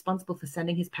he'd be responsible for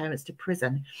sending his parents to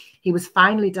prison. He was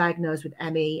finally diagnosed with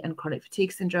ME and chronic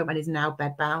fatigue syndrome and is now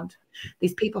bedbound.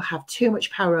 These people have too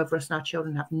much power over us, and our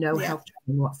children have no health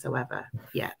training whatsoever.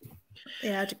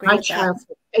 I'd agree. My child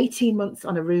spent 18 months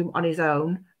on a room on his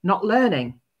own, not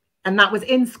learning. And that was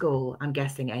in school, I'm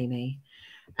guessing, Amy.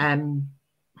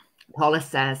 Paula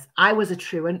says, I was a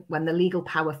truant when the legal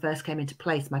power first came into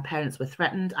place. My parents were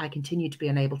threatened. I continued to be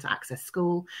unable to access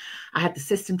school. I had the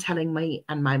system telling me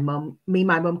and my mum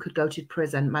could go to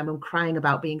prison, my mum crying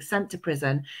about being sent to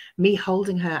prison, me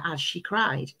holding her as she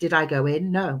cried. Did I go in?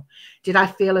 No. Did I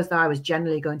feel as though I was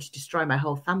generally going to destroy my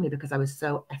whole family because I was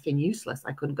so effing useless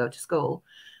I couldn't go to school?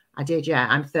 I did, yeah.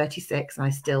 I'm 36 and I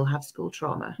still have school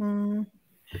trauma.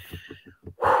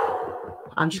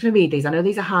 I'm just going to read these. I know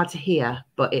these are hard to hear,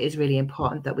 but it is really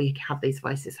important that we have these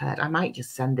voices heard. I might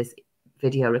just send this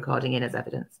video recording in as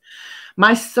evidence.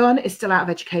 My son is still out of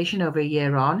education over a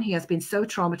year on. He has been so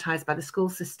traumatized by the school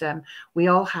system. We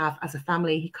all have as a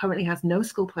family. He currently has no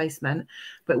school placement,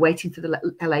 but waiting for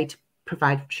the LA to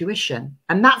provide tuition.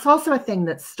 And that's also a thing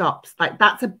that stops. Like,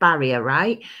 that's a barrier,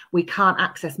 right? We can't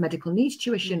access medical needs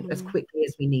tuition as quickly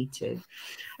as we need to.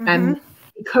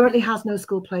 He currently has no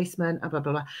school placement, blah,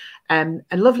 blah, blah.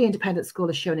 A lovely independent school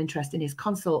has shown interest in his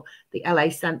consult the LA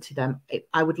sent to them.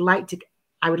 I would like to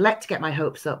get my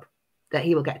hopes up that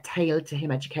he will get tailored to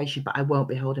him education, but I won't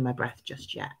be holding my breath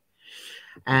just yet.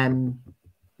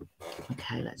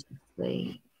 Okay, let's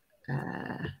see.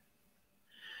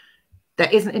 There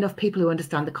isn't enough people who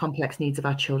understand the complex needs of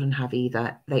our children have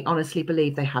either. They honestly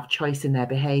believe they have choice in their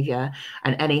behaviour,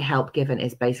 and any help given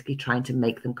is basically trying to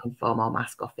make them conform or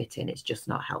mask or fit in. It's just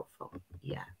not helpful.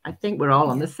 Yeah, I think we're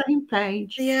all on the same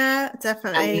page. Yeah,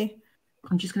 definitely.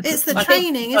 I'm just going to. It's the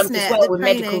training, isn't it? Well, with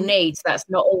medical needs, that's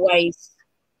not always.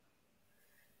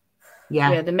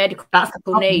 Yeah, the medical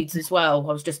needs as well.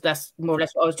 That's more or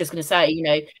less what I was just going to say. You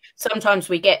know, sometimes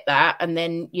we get that, and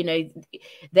then, you know,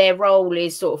 their role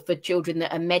is sort of for children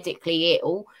that are medically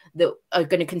ill that are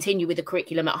going to continue with the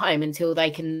curriculum at home until they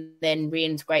can then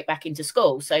reintegrate back into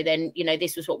school. So then, you know,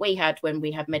 this was what we had when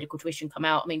we had medical tuition come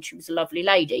out. I mean, she was a lovely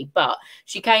lady, but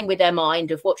she came with her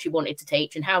mind of what she wanted to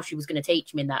teach and how she was going to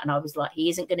teach him in that. And I was like, he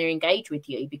isn't going to engage with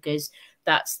you because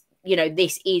that's, you know,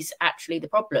 this is actually the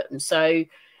problem. So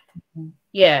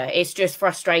yeah, it's just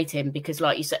frustrating because,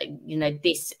 like you say, you know,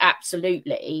 this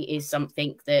absolutely is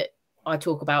something that I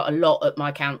talk about a lot at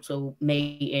my council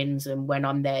meetings and when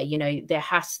I'm there. You know, there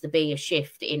has to be a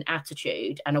shift in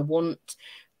attitude and a want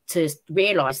to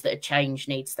realise that a change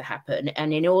needs to happen.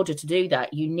 And in order to do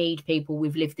that, you need people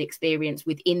with lived experience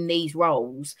within these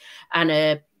roles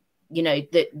and you know,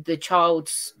 the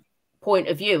child's point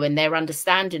of view and their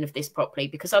understanding of this properly,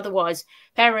 because otherwise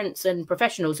parents and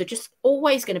professionals are just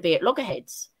always going to be at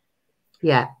loggerheads.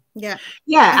 Yeah. And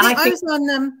I was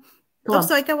on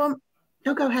sorry, go on.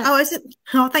 No, go ahead.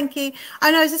 Thank you.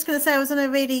 I was just going to say I was on a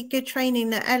really good training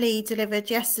that Ellie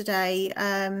delivered yesterday,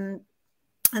 and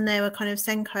there were kind of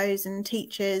Senkos and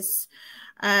teachers,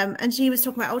 and she was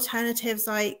talking about alternatives,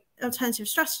 like alternative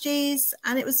strategies,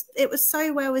 and it was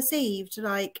so well received.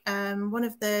 Like one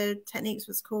of the techniques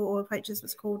was called, or approaches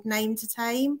was called, name to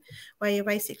tame, where you're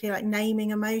basically like naming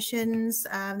emotions.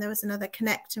 There was another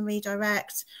connect and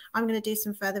redirect. I'm going to do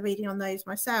some further reading on those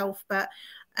myself,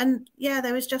 and yeah,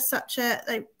 there was just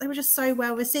they were just so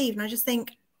well received. And I just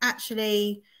think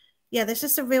actually, yeah, there's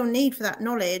just a real need for that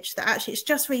knowledge, that actually it's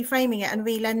just reframing it and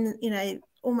you know,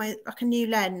 almost like a new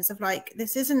lens of like,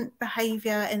 this isn't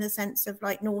behavior in the sense of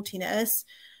like naughtiness.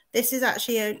 This is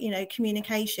actually a, you know,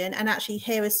 communication, and actually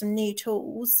here are some new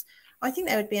tools. I think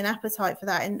there would be an appetite for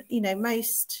that. And, you know,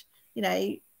 most, you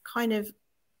know, kind of,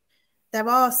 there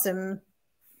are some,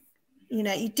 you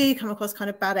know, you do come across kind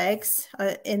of bad eggs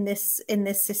in this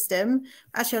system.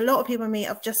 Actually, a lot of people I meet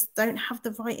just don't have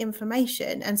the right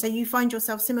information, and so you find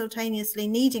yourself simultaneously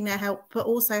needing their help, but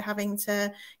also having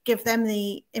to give them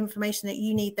the information that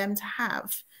you need them to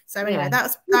have. So anyway,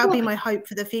 that would be my hope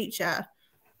for the future.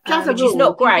 Which is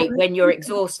not great when you're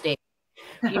exhausted.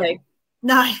 You know.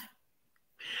 No.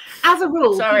 As a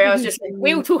rule. Sorry, I was just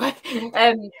we'll talk.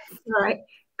 Right,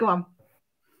 go on.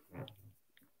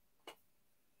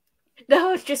 No,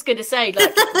 I was just going to say,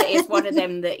 like, it's one of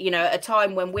them that, you know, at a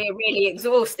time when we're really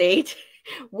exhausted,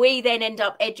 we then end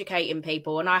up educating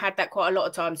people. And I had that quite a lot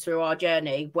of times through our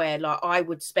journey where, like, I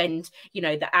would spend, you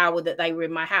know, the hour that they were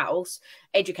in my house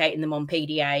educating them on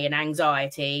PDA and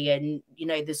anxiety and, you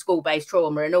know, the school-based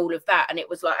trauma and all of that. And it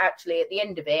was like, actually, at the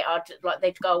end of it,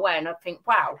 they'd go away and I'd think,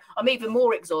 wow, I'm even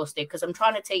more exhausted because I'm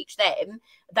trying to teach them.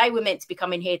 They were meant to be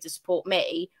coming here to support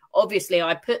me. Obviously,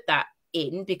 I put that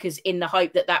in because in the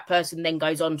hope that that person then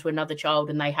goes on to another child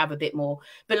and they have a bit more.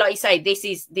 But like you say, this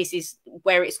is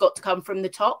where it's got to come from the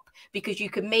top, because you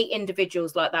can meet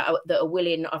individuals like that are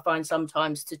willing, I find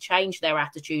sometimes, to change their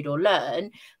attitude or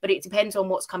learn, but it depends on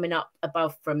what's coming up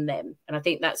above from them. And I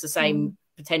think that's the same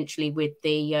potentially with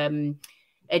the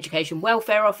education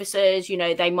welfare officers. You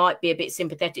know, they might be a bit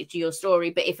sympathetic to your story,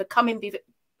 but if a coming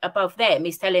above them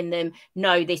is telling them,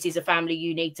 no, this is a family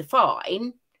you need to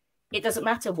find, it doesn't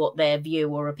matter what their view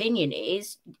or opinion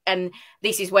is. And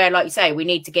this is where, like you say, we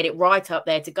need to get it right up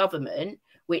there to government,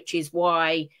 which is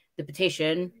why the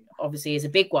petition obviously is a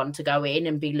big one to go in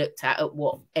and be looked at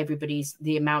what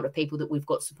the amount of people that we've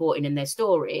got supporting in their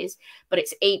stories. But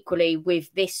it's equally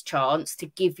with this chance to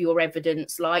give your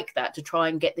evidence like that to try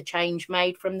and get the change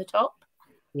made from the top.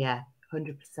 Yeah,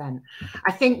 100%.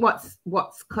 I think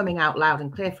what's coming out loud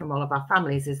and clear from all of our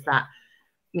families is that,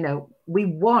 you know, we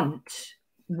want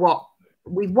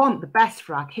the best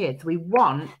for our kids. We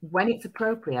want, when it's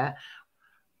appropriate,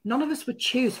 none of us would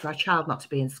choose for our child not to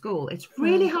be in school. It's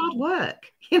really hard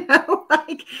work, you know,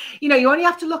 like, you know, you only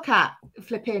have to look at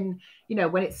flipping, you know,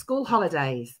 when it's school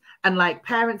holidays and like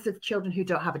parents of children who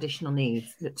don't have additional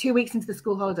needs, 2 weeks into the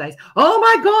school holidays, oh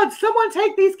my God, someone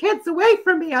take these kids away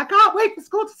from me. I can't wait for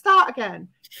school to start again.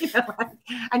 You know,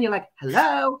 and you're like,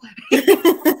 hello.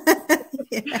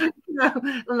 You know,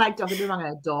 like, don't get me wrong, I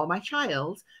adore my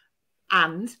child.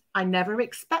 And I never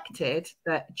expected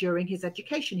that during his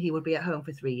education, he would be at home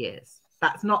for 3 years.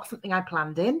 That's not something I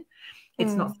planned in.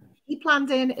 It's not something he planned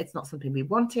in. It's not something we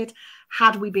wanted.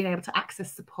 Had we been able to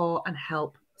access support and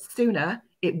help sooner,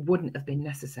 it wouldn't have been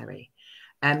necessary.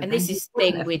 And this is the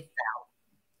thing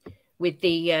with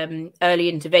the early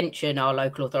intervention, our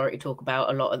local authority talk about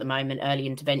a lot at the moment, early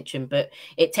intervention, but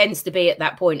it tends to be at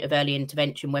that point of early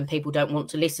intervention when people don't want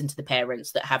to listen to the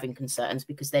parents that are having concerns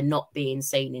because they're not being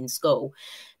seen in school.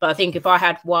 But I think if I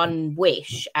had one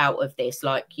wish out of this,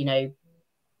 like, you know,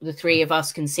 the three of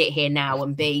us can sit here now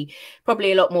and be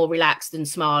probably a lot more relaxed and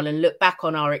smile and look back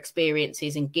on our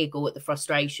experiences and giggle at the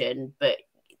frustration. But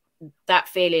that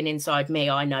feeling inside me,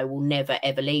 I know, will never,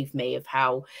 ever leave me, of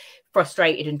how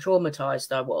frustrated and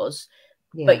traumatized I was.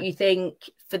 Yeah. But you think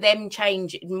for them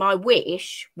change, my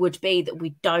wish would be that we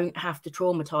don't have to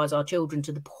traumatize our children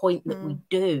to the point that we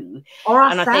do. Or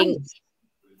ourselves. And I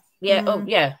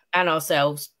think, and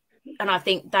ourselves. And I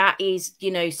think that is,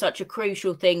 you know, such a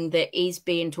crucial thing that is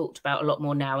being talked about a lot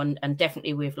more now, and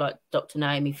definitely with like Dr.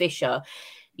 Naomi Fisher.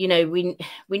 You know, we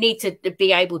need to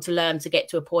be able to learn to get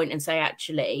to a point and say,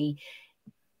 actually,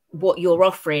 what you're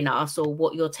offering us or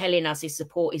what you're telling us is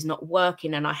support is not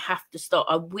working, and I have to stop.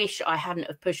 I wish I hadn't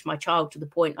have pushed my child to the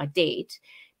point I did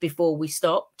before we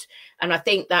stopped. And I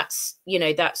think that's, you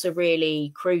know, that's a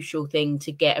really crucial thing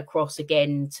to get across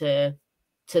again to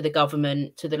the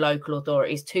government, to the local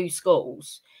authorities, to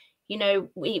schools. You know,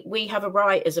 we have a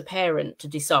right as a parent to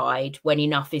decide when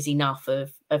enough is enough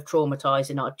of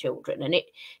traumatizing our children. And it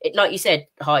like you said,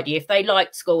 Heidi, if they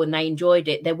liked school and they enjoyed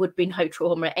it, there would be no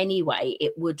trauma anyway.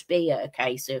 It would be a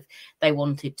case of they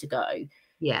wanted to go.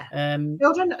 Yeah.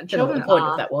 Children what the point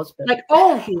of that was, but like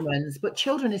all humans, but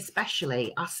children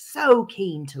especially, are so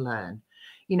keen to learn,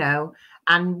 you know.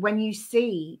 And when you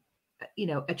see, you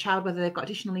know, a child, whether they've got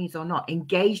additional needs or not,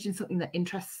 engaged in something that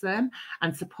interests them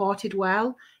and supported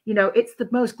well, you know, it's the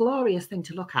most glorious thing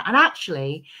to look at. And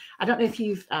actually, I don't know if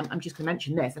you've, I'm just going to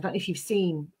mention this, I don't know if you've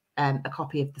seen a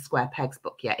copy of the Square Pegs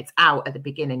book yet. It's out at the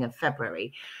beginning of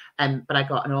February, but I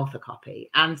got an author copy.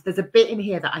 And there's a bit in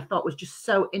here that I thought was just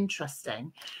so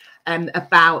interesting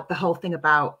about the whole thing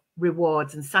about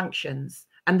rewards and sanctions.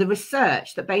 And the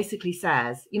research that basically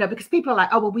says, you know, because people are like,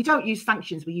 oh, well, we don't use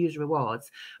sanctions, we use rewards.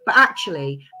 But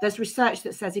actually, there's research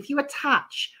that says if you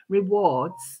attach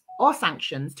rewards or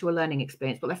sanctions to a learning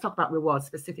experience, but let's talk about rewards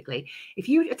specifically. If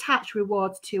you attach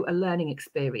rewards to a learning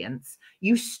experience,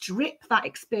 you strip that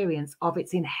experience of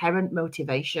its inherent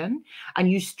motivation,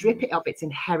 and you strip it of its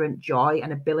inherent joy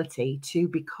and ability to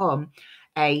become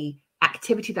a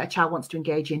activity that a child wants to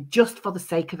engage in just for the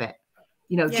sake of it.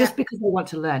 You know, just because they want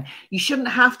to learn. You shouldn't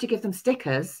have to give them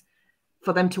stickers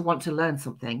for them to want to learn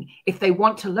something. If they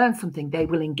want to learn something, they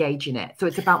will engage in it. So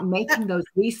it's about making those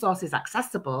resources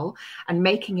accessible and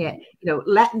making it, you know,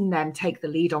 letting them take the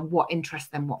lead on what interests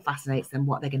them, what fascinates them,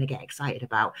 what they're going to get excited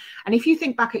about. And if you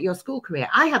think back at your school career,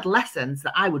 I had lessons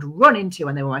that I would run into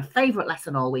and they were my favorite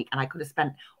lesson all week, and I could have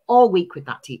spent all week with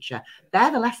that teacher.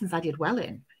 They're the lessons I did well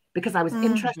in because I was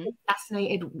interested,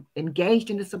 fascinated, engaged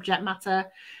in the subject matter.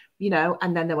 You know,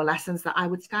 and then there were lessons that I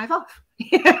would skive off.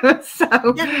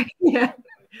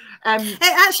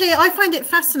 Actually, I find it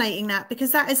fascinating that,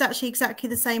 because that is actually exactly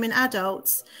the same in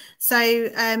adults. So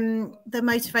the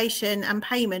motivation and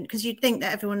payment, because you'd think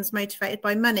that everyone's motivated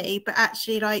by money, but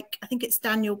actually, like, I think it's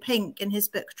Daniel Pink in his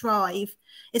book Drive,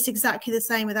 it's exactly the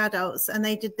same with adults. And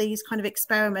they did these kind of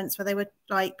experiments where they were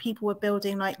like, people were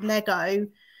building like Lego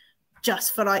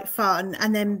just for like fun,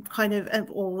 and then kind of,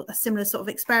 or a similar sort of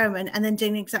experiment, and then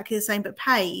doing exactly the same but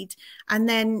paid, and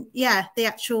then the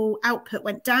actual output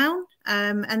went down,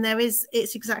 and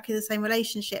it's exactly the same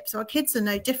relationship. So our kids are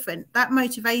no different. That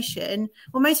motivation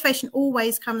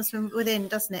always comes from within,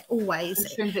 doesn't it? Always.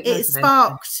 It's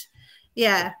sparked.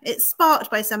 It's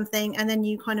sparked by something, and then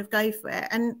you kind of go for it.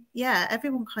 And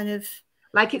everyone kind of,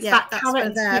 like, it's that carrot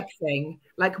and stick thing.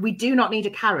 Like, we do not need a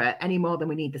carrot any more than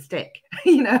we need the stick.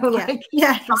 You know, like,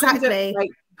 exactly. Like,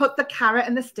 put the carrot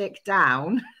and the stick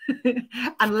down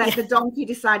and let the donkey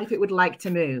decide if it would like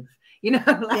to move. You know,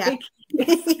 like,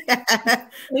 if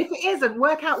it isn't,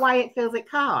 work out why it feels it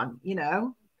can't. You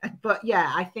know, but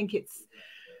I think it's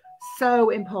so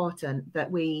important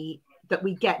that we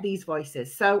get these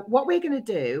voices. So what we're going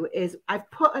to do is,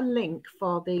 I've put a link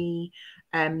for the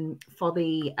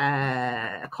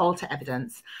call to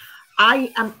evidence.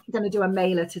 I am going to do a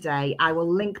mailer today. I will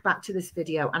link back to this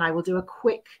video, and I will do a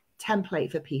quick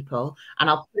template for people, and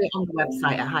I'll put it on the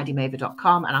website at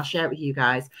HeidiMaver.com, and I'll share it with you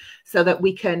guys so that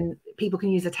people can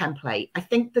use a template. I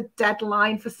think the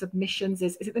deadline for submissions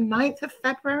is it the 9th of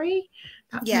February?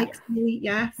 That's next week.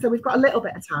 So we've got a little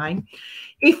bit of time.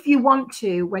 If you want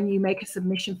to, when you make a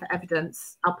submission for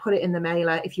evidence, I'll put it in the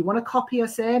mailer. If you want to copy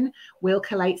us in, we'll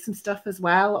collate some stuff as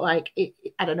well. Like,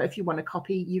 I don't know if you want to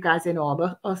copy you guys in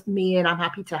or me in. I'm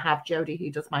happy to have Jodie, who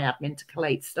does my admin, to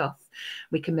collate stuff.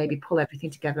 We can maybe pull everything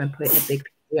together and put it in a big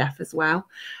PDF as well.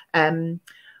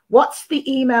 What's the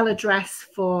email address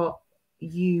for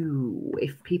you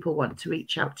if people want to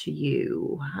reach out to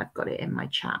you? I've got it in my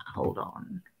chat. Hold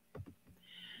on.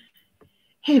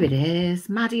 Here it is.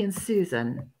 Maddie and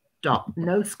Susan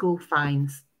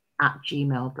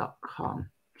 .noschoolfinds@gmail.com.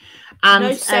 And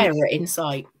no Sarah in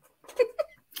sight.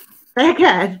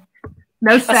 Again,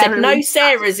 no Sarah. I said no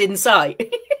Sarah's in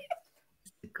sight.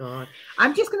 God,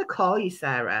 I'm just going to call you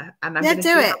Sarah, and I'm yeah, going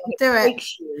do it.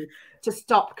 Takes you to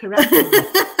stop correcting me.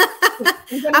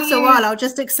 After a while, I'll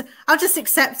just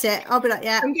accept it. I'll be like,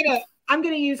 yeah. I'm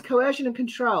going to use coercion and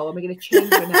control, and we're going to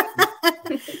change your name.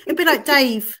 It'd be like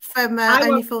Dave from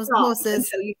Only Fools and Horses.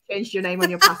 Until you've changed your name on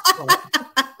your passport.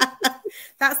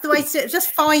 That's the way to do it.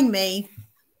 Just find me.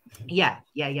 Yeah,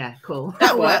 cool.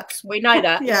 That works. We know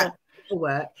that. Yeah. It'll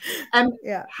work.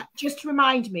 Just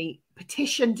remind me,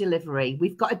 petition delivery.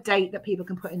 We've got a date that people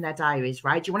can put in their diaries,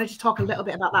 right? Do you want to just talk a little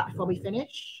bit about that before we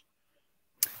finish?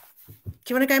 Do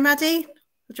you want to go, Maddie?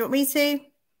 Or do you want me to?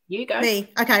 You go. Me.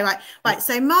 Okay, right.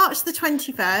 So March the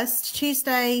 21st,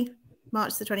 Tuesday,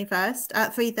 March the 21st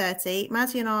at 3:30,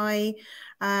 Maddie and I,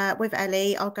 with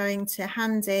Ellie, are going to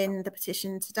hand in the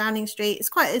petition to Downing Street.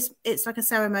 It's like a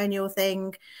ceremonial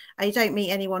thing. You don't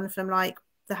meet anyone from like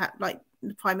the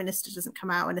Prime Minister doesn't come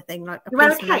out or anything. Like a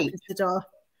policeman opens the door.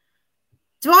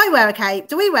 Do I wear a cape?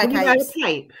 Do we wear capes? Wear a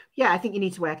cape? Yeah, I think you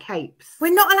need to wear capes.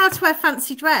 We're not allowed to wear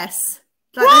fancy dress.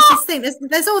 Like there's this thing.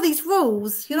 There's all these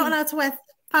rules. You're not allowed to wear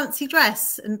fancy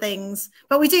dress and things.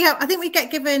 But we do have. I think we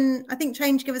get given. I think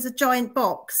Change give us a giant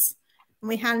box, and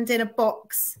we hand in a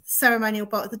box, ceremonial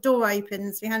box. The door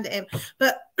opens. We hand it in.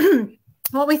 But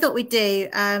what we thought we'd do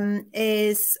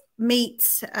is meet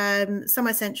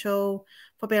somewhere central,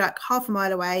 probably like half a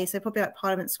mile away, so probably like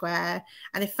Parliament Square.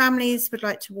 And if families would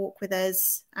like to walk with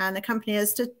us and accompany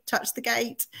us to touch the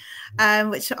gate,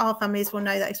 which our families will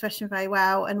know that expression very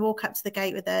well, and walk up to the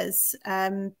gate with us,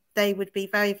 they would be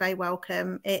very, very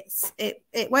welcome. It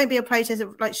won't be a protest,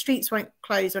 like streets won't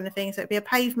close or anything, so it'll be a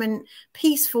pavement,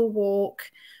 peaceful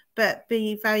walk, but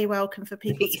be very welcome for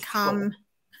people to come.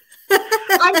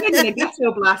 I'm getting a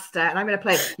ghetto blaster and I'm going to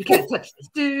play You Can't Touch This.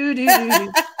 Yeah,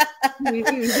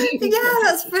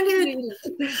 that's brilliant.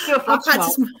 I've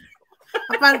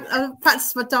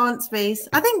practiced my dance moves.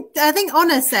 I think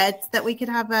Honor said that we could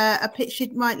have a pitch. She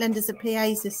might lend us a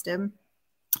PA system.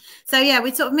 So yeah,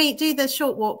 we sort of do the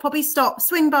short walk, probably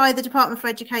swing by the Department for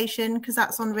Education because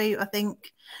that's en route, I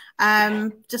think.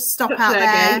 Just stop out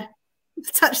there,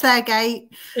 touch their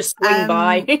gate, just swing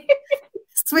by.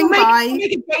 Swing by.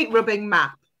 Make a gate rubbing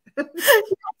map. Do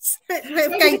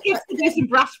some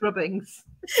brass rubbings.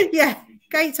 Yeah,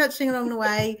 gate touching along the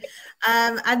way,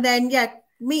 and then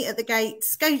meet at the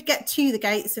gates. Go get to the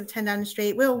gates of 10 Downing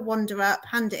Street. We'll wander up,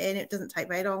 hand it in. It doesn't take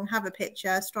very long. Have a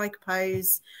picture, strike a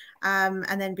pose,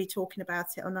 and then be talking about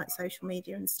it on like social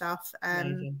media and stuff.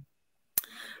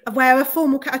 Wear a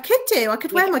formal. I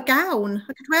could wear my gown.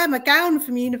 I could wear my gown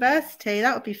from university.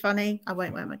 That would be funny. I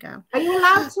won't wear my gown. Are you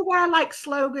allowed to wear like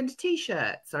sloganed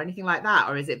t-shirts or anything like that,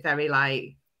 or is it very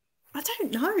like? I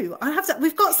don't know. I have to.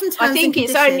 We've got some terms. I think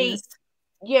it's only.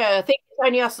 Yeah, I think it's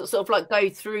only us that sort of like go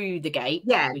through the gate.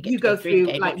 Yeah, you go through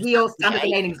like we all stand at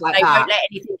the railings like they that. Won't let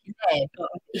anything in there.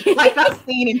 Like that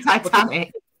scene in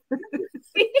Titanic.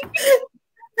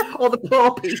 Or the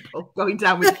poor people going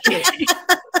down with kids.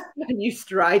 And you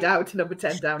stride out to number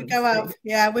 10 Downing Street. Go up.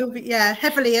 Yeah, we'll be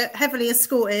heavily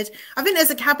escorted. I think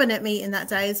there's a cabinet meeting that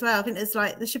day as well. I think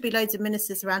there should be loads of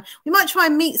ministers around. We might try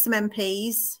and meet some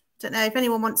MPs. Don't know if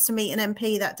anyone wants to meet an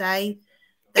MP that day.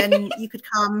 Then you could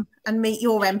come and meet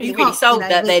your MP. You really sold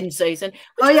that then, Susan.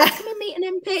 Would you come and meet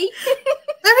an MP?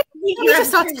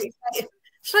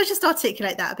 Should I just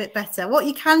articulate that a bit better? What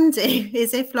you can do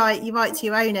is if like you write to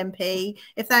your own MP,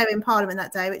 if they're in Parliament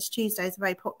that day, which Tuesday is a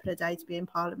very popular day to be in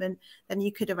Parliament, then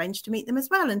you could arrange to meet them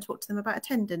as well and talk to them about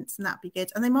attendance, and that'd be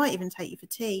good. And they might even take you for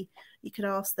tea. You could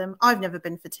ask them. I've never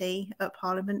been for tea at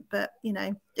Parliament, but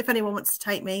if anyone wants to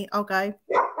take me, I'll go.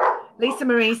 Lisa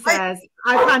Marie says,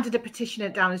 I've handed a petition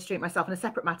at Downing Street myself on a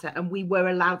separate matter, and we were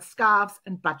allowed scarves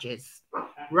and badges.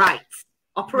 Right.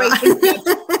 Operation. Here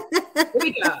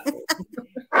we go.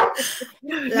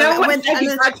 No one said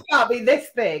your badge can't be this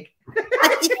big.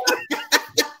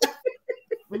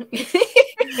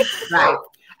 Right.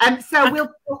 So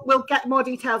we'll get more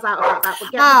details out about that.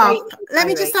 Let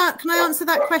me just can I answer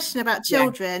that question about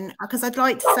children? Because I'd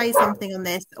like to say something on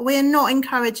this. We are not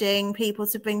encouraging people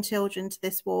to bring children to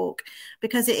this walk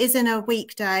because it is in a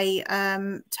weekday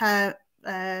term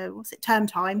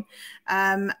time,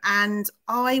 and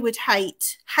I would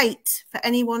hate for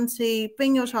anyone to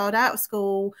bring your child out of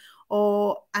school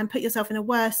and put yourself in a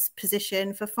worse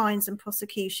position for fines and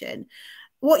prosecution.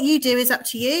 what you do is up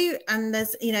to you. And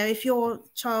there's, you know, if your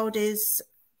child is,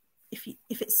 if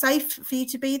it's safe for you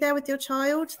to be there with your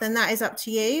child, then that is up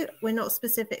to you. We're not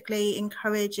specifically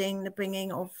encouraging the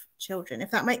bringing of children. Does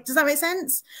that make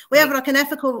sense? We have like an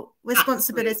ethical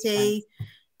responsibility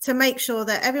to make sure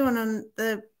that everyone on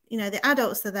the, you know, the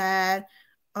adults are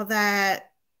there.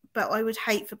 But I would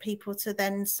hate for people to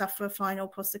then suffer a final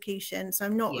prosecution. So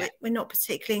we're not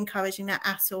particularly encouraging that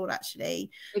at all, actually.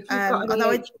 If you've got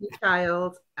a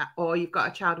child or you've got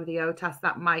a child with the OTAS,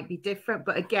 that might be different.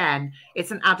 But again,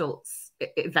 it's an adults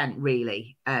event,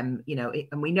 really. You know,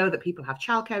 and we know that people have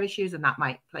childcare issues, and that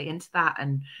might play into that.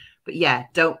 But yeah,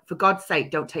 for God's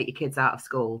sake, don't take your kids out of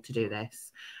school to do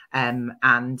this. And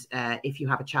if you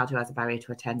have a child who has a barrier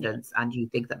to attendance and you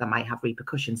think that might have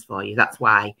repercussions for you, that's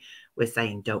why we're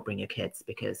saying don't bring your kids,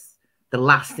 because the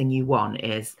last thing you want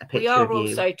is a picture of you. We are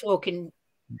also talking.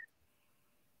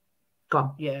 Go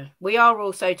on. Yeah, we are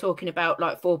also talking about,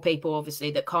 like, for people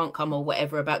obviously that can't come or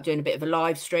whatever, about doing a bit of a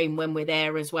live stream when we're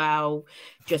there as well,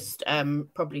 just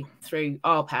probably through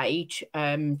our page,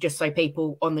 just so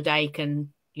people on the day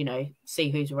can, you know, see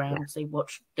who's around, see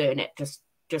what's doing it, just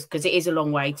because it is a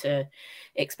long way to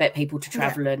expect people to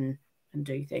travel and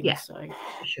do things. Yeah, so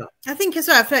sure. I think as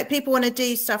well, if people want to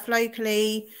do stuff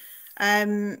locally,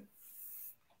 then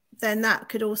that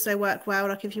could also work well.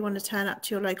 Like if you want to turn up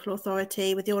to your local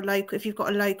authority with your local, if you've got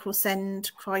a local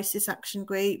send crisis action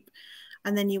group,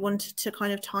 and then you wanted to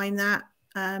kind of time that,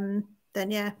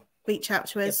 then yeah, reach out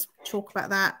to us, talk about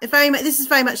that. This is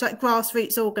very much like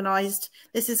grassroots organised.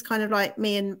 This is kind of like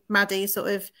me and Maddie sort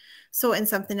of sorting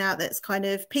something out that's kind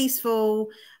of peaceful,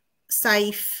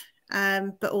 safe,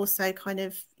 but also kind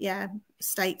of,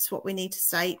 states what we need to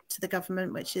state to the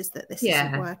government, which is that this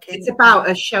isn't working. It's about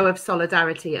a show of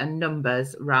solidarity and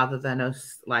numbers rather than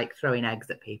us like throwing eggs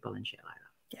at people and shit like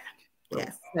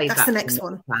that. That's the next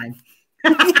one.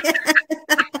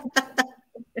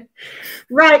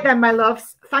 Right then, my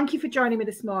loves, thank you for joining me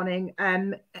this morning.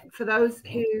 For those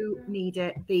who need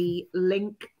it, the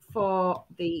link for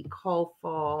the call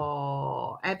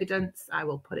for evidence, I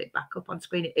will put it back up on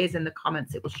screen. It is in the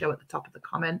comments. It will show at the top of the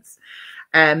comments.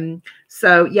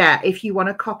 So yeah, if you want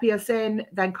to copy us in,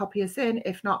 then copy us in.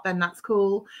 If not, then that's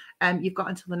cool. You've got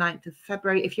until the 9th of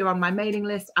February. If you're on my mailing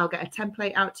list, I'll get a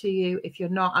template out to you. If you're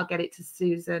not, I'll get it to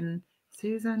Susan,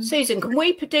 can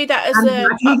we do that as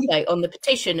an update on the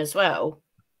petition as well?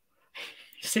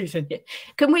 Susan,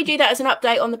 can we do that as an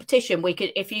update on the petition? We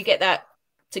could, if you get that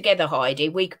together, Heidi,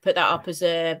 we could put that up as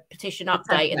a petition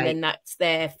update, and then that's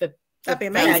there for that'd be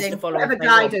amazing. We have a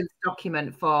guidance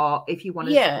document for if you want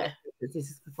to. This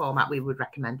is the format we would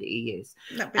recommend that you use.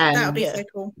 That would be so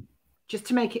cool. Just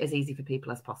to make it as easy for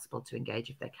people as possible to engage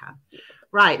if they can.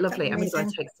 Right, lovely. I'm going to go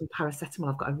and take some paracetamol.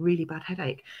 I've got a really bad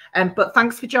headache. But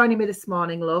thanks for joining me this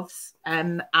morning, loves.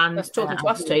 And that's talking to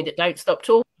us two that don't stop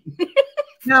talking.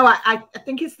 No, I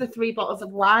think it's the 3 bottles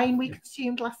of wine we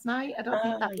consumed last night. I don't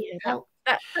think that would help.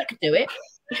 That could do it.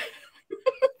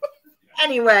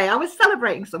 Anyway, I was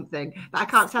celebrating something that I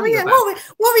can't tell you about. What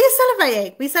were you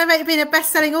celebrating? We celebrated being a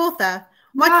best-selling author.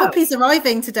 My copy's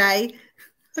arriving today.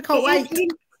 I can't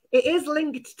wait. It is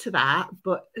linked to that,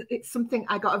 but it's something.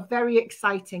 I got a very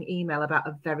exciting email about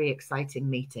a very exciting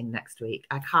meeting next week.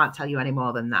 I can't tell you any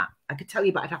more than that. I could tell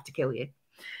you, but I'd have to kill you.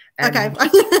 Okay.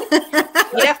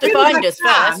 You have to find us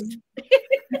first.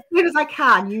 As soon as I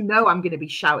can, I'm going to be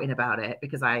shouting about it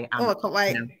because I am. I can't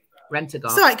wait.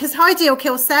 Rent-a-dog. It's all right, because Heidi will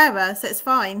kill Sarah, so it's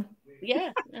fine.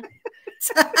 Yeah.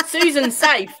 Susan's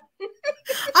safe.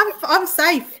 I'm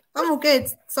safe. I'm all good.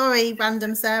 Sorry,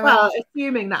 random Sarah. Well,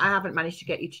 assuming that I haven't managed to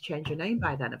get you to change your name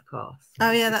by then, of course.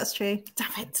 Oh yeah, that's true.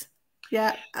 Damn it.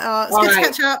 Yeah. It's good to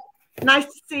catch up. Nice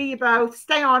to see you both.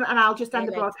 Stay on, and I'll just end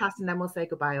the broadcast, and then we'll say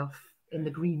goodbye off in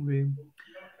the green room.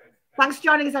 Thanks for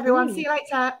joining us, everyone. See you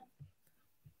later.